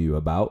can tell you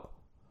about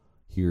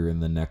here in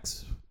the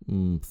next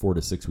 4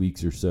 to 6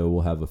 weeks or so.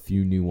 We'll have a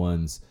few new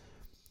ones.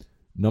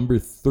 Number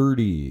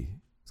 30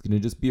 is going to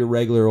just be a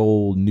regular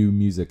old new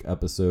music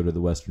episode of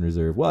the Western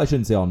Reserve. Well, I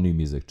shouldn't say all new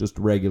music, just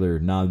a regular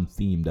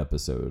non-themed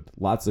episode.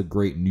 Lots of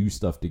great new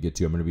stuff to get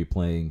to. I'm going to be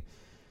playing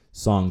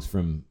songs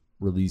from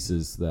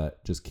releases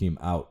that just came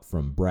out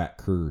from Brat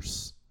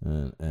Curse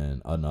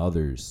and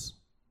others.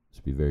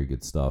 Should be very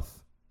good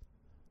stuff.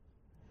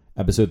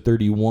 Episode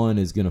 31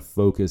 is going to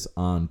focus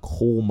on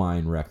Coal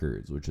Mine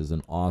Records, which is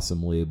an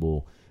awesome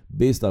label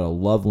based out of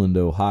Loveland,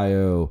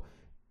 Ohio,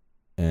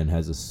 and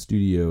has a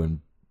studio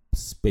and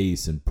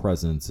space and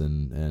presence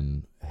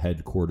and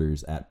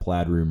headquarters at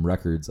Plaid Room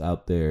Records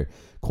out there.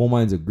 Coal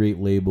Mine's a great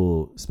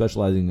label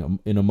specializing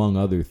in, among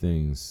other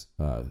things,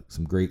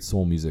 some great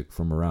soul music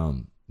from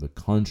around the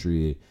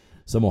country,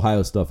 some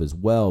Ohio stuff as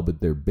well,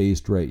 but they're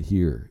based right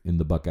here in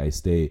the Buckeye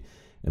State,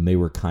 and they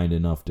were kind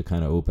enough to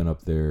kind of open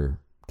up their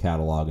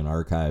catalog and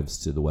archives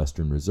to the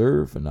Western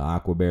Reserve and the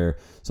Aquabear.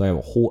 So I have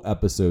a whole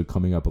episode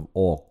coming up of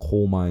all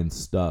Coal Mine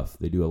stuff.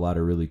 They do a lot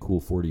of really cool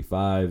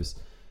 45s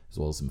as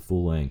well as some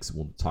full lengths.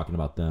 We'll be talking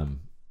about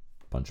them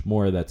a bunch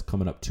more. That's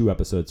coming up 2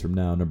 episodes from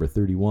now, number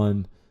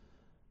 31.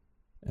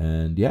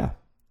 And yeah,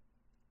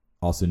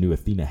 also new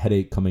Athena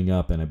Headache coming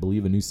up, and I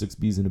believe a new 6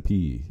 B's and a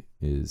P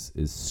is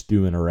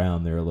stewing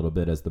around there a little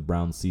bit as the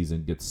brown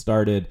season gets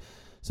started.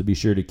 So be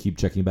sure to keep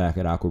checking back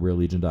at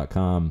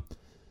AquabearLegion.com.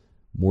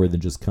 More than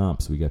just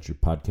comps, we got your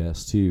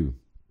podcast too.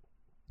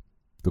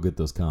 Go get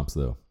those comps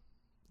though.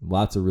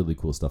 Lots of really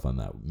cool stuff on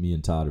that. Me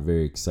and Todd are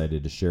very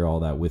excited to share all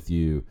that with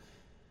you.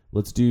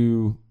 Let's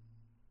do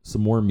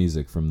some more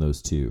music from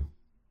those two.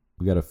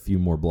 We got a few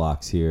more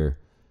blocks here.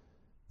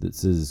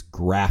 This is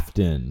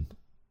Grafton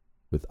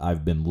with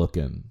I've Been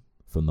Looking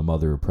from the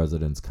Mother of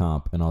Presidents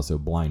comp, and also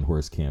Blind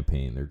Horse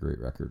Campaign, their great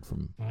record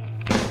from...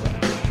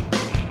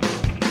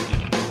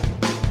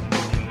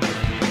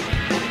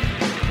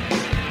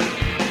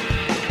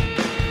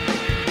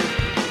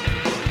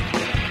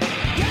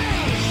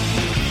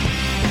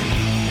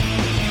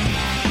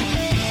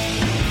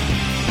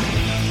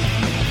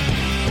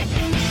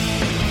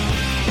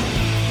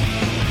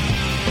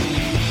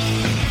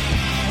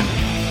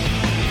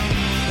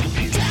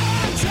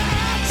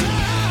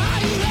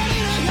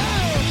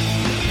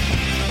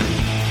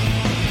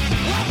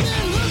 I've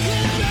been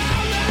looking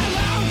all night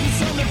long for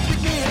something to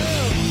pick me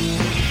up.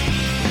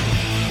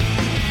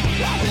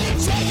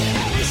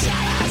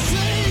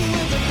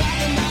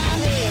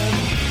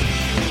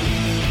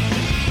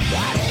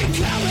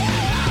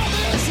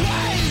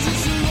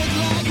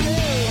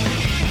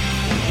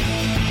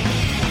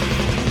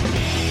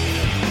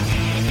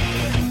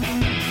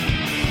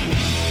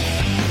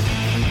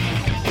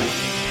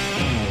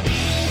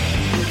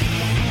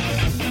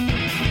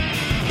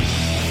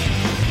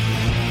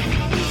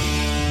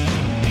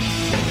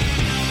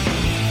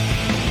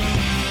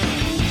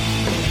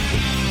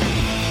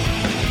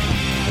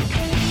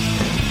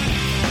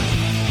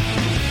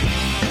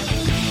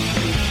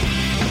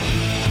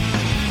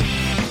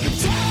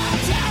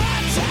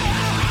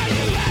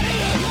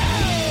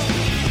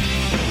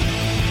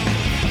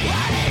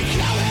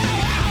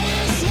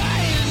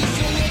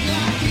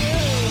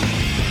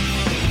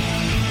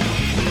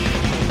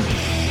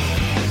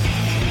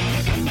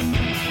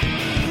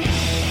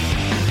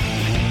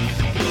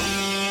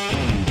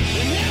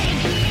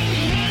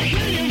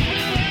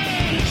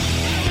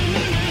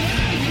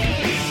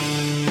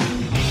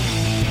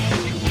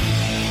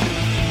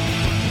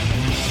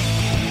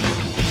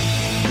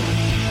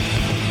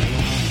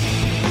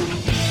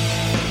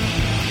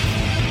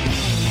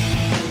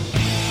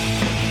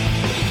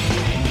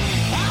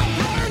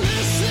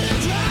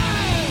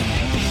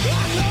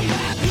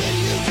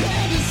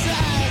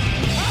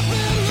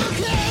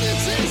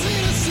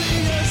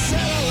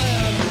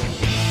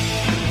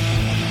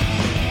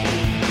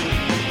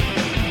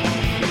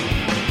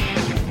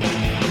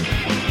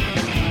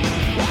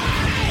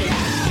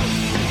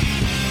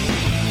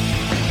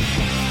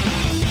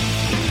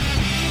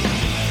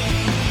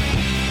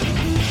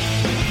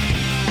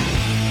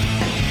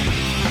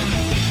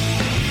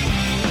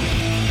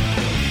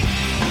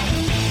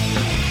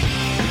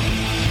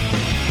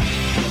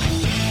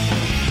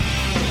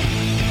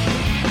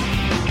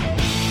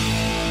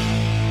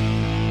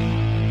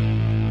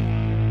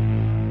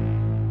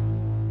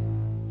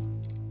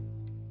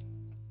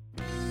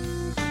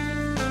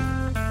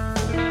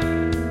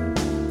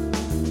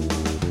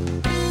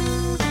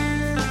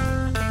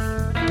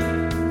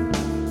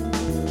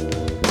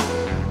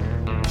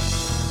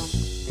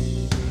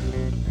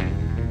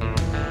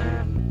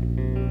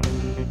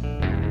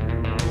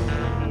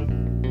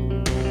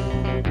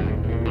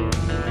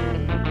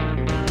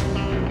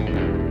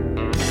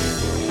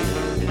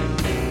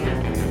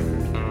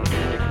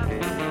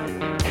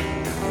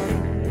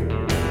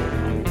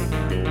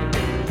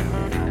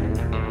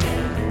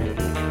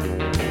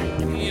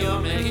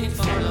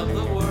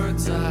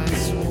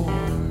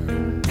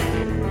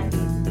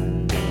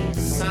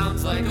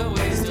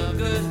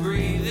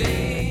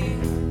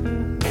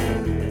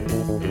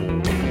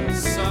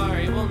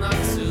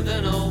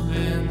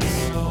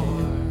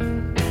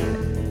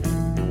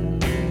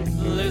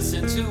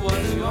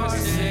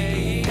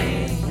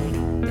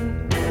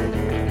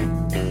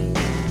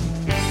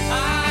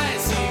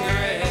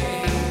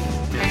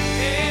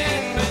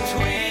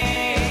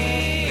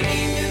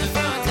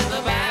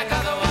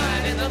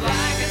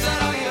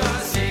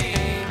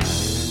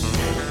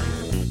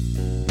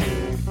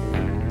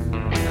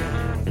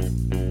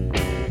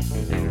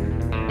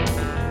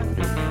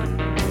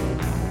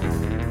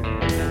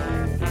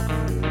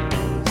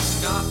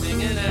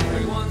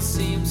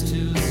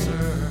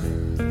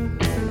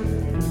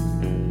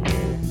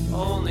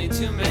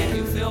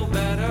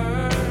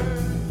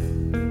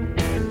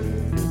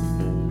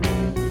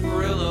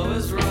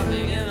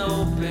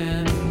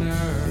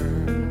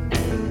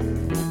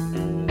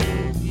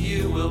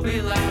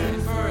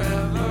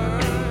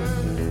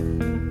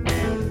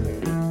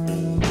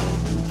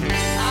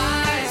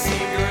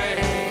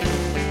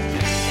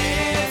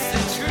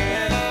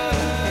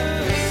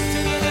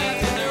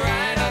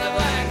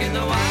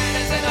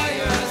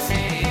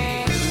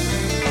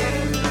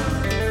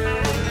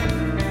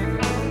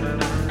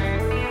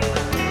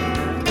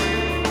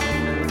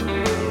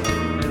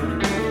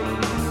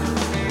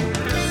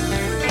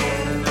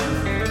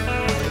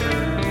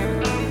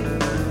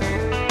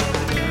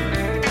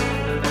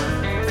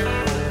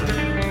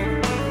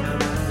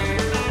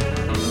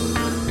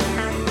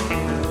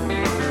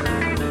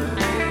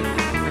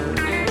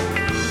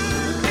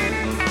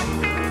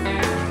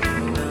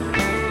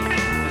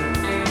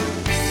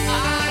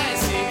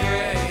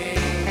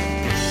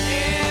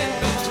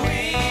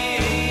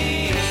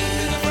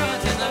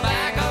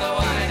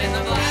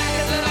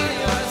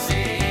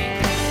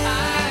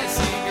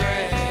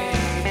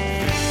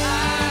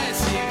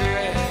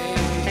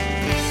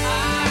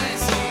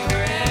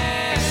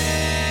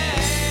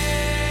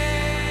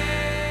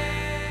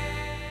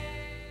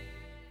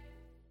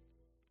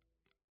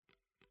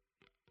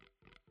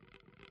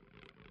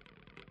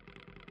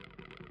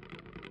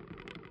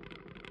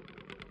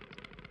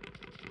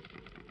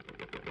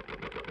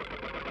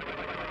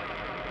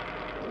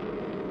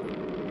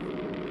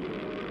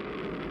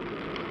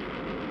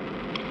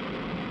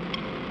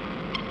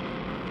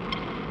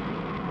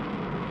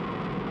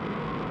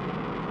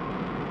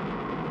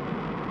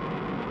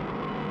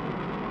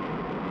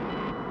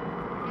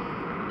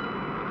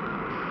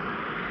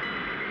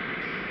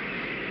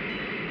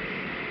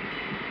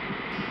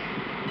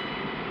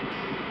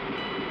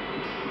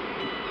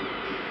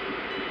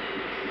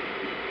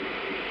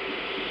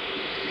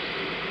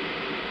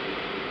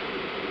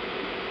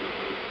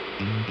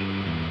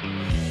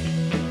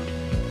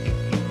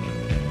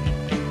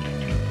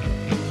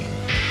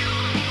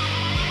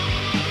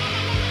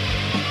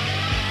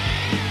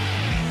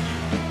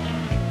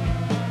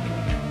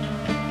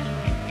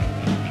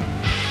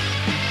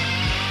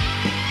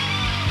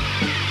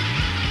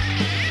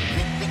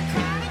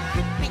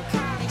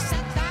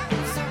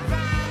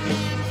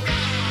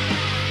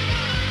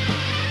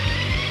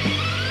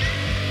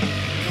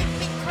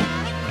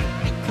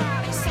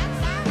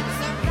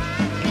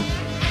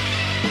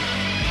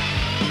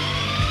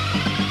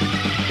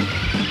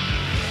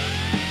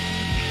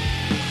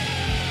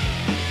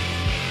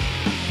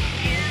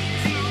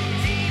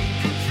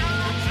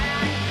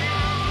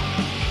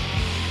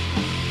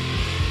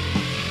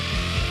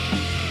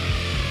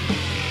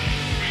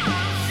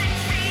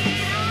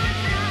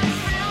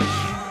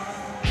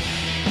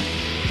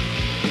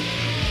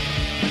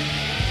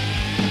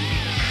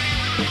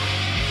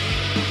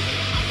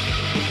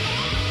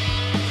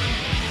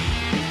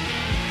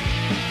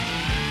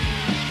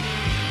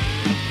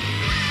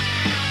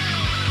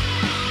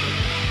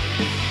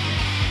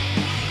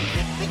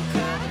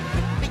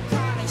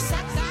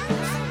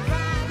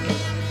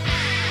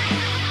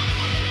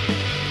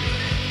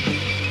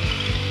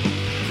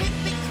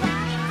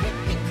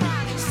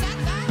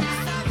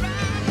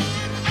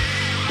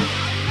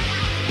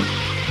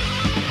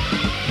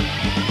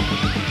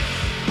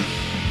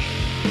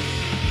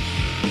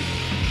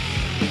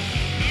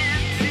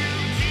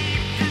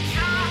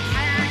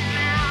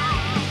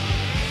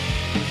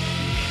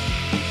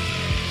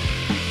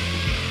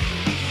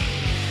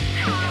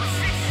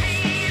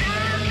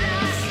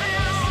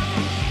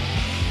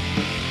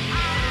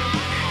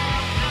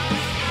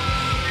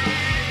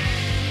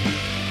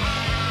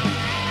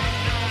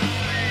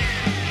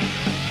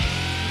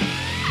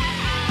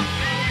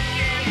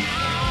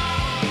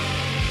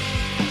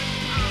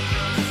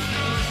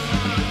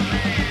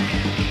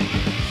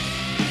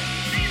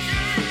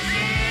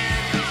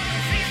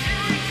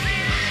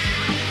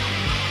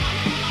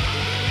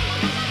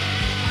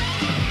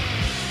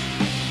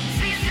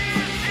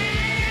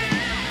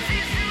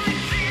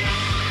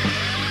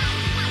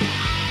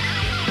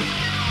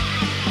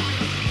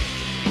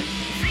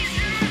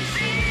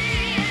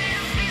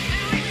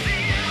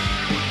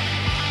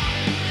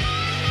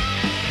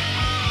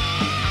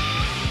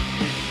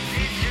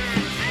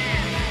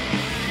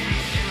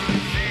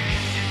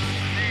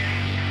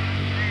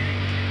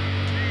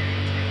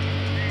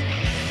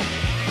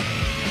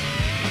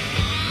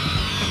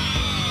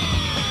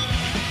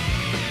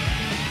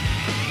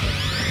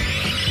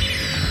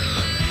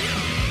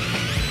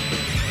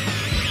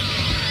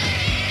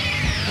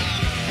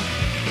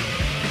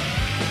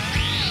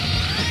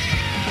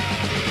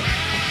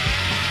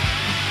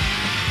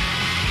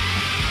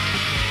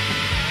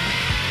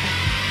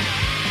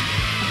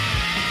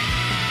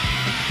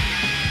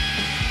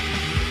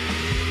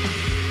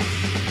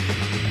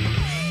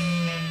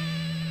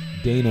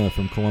 Dana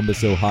from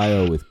Columbus,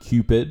 Ohio with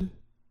Cupid.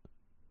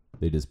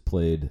 They just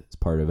played as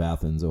part of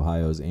Athens,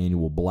 Ohio's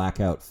annual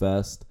Blackout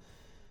Fest.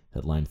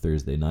 Headlined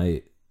Thursday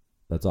night.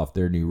 That's off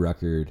their new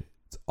record.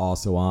 It's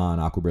also on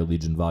Aquabear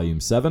Legion Volume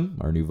 7,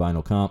 our new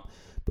vinyl comp.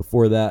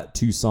 Before that,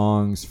 2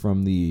 songs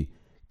from the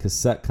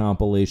cassette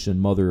compilation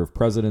Mother of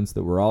Presidents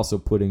that we're also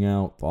putting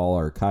out, all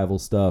archival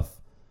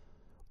stuff.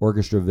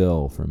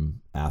 Orchestraville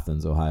from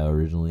Athens, Ohio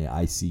originally.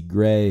 I See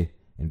Gray,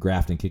 and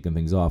Grafton kicking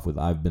things off with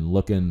I've Been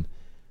Looking.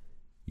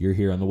 You're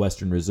here on the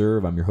Western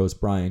Reserve. I'm your host,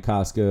 Brian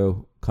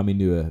Costco, coming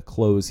to a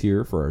close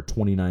here for our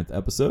 29th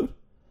episode.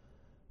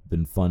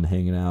 Been fun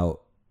hanging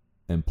out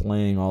and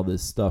playing all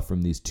this stuff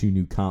from these 2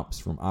 new comps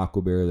from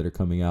Aquabear that are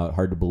coming out.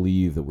 Hard to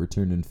believe that we're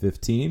turning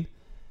 15.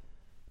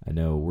 I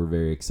know we're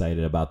very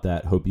excited about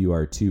that. Hope you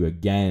are too.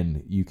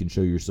 Again, you can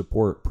show your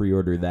support.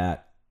 Pre-order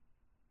that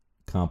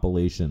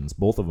compilations,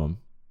 both of them,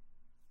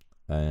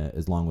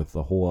 along with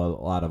a whole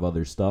lot of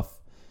other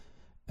stuff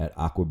at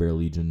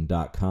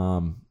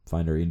aquabearlegion.com.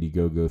 Find our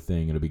Indiegogo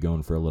thing. It'll be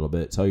going for a little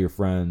bit. Tell your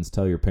friends,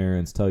 tell your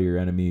parents, tell your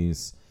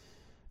enemies,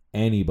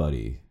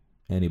 anybody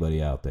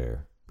out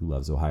there who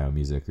loves Ohio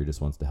music or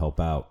just wants to help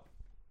out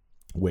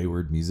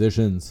wayward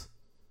musicians.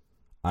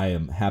 I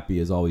am happy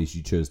as always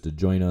you chose to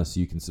join us.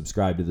 You can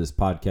subscribe to this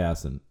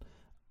podcast on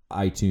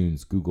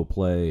iTunes, Google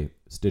Play,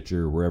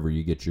 Stitcher, wherever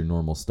you get your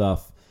normal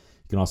stuff.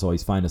 You can also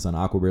always find us on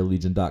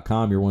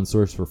aquabearlegion.com, your one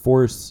source for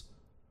Force.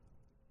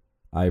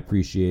 I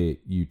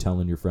appreciate you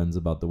telling your friends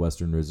about the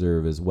Western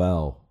Reserve as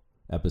well.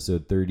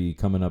 Episode 30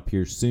 coming up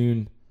here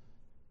soon.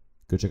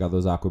 Go check out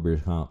those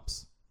Aquabear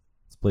comps.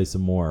 Let's play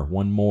some more.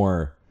 One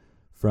more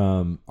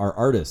from our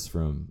artists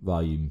from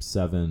Volume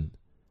 7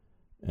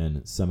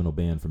 and seminal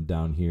band from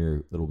down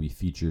here that will be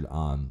featured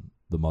on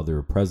the Mother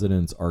of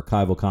Presidents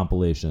archival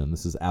compilation.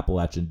 This is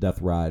Appalachian Death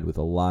Ride with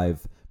a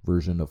live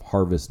version of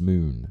Harvest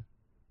Moon,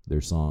 their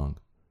song.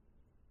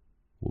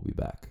 We'll be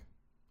back.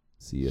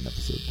 See you in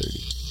episode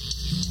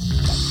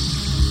 30. Bye.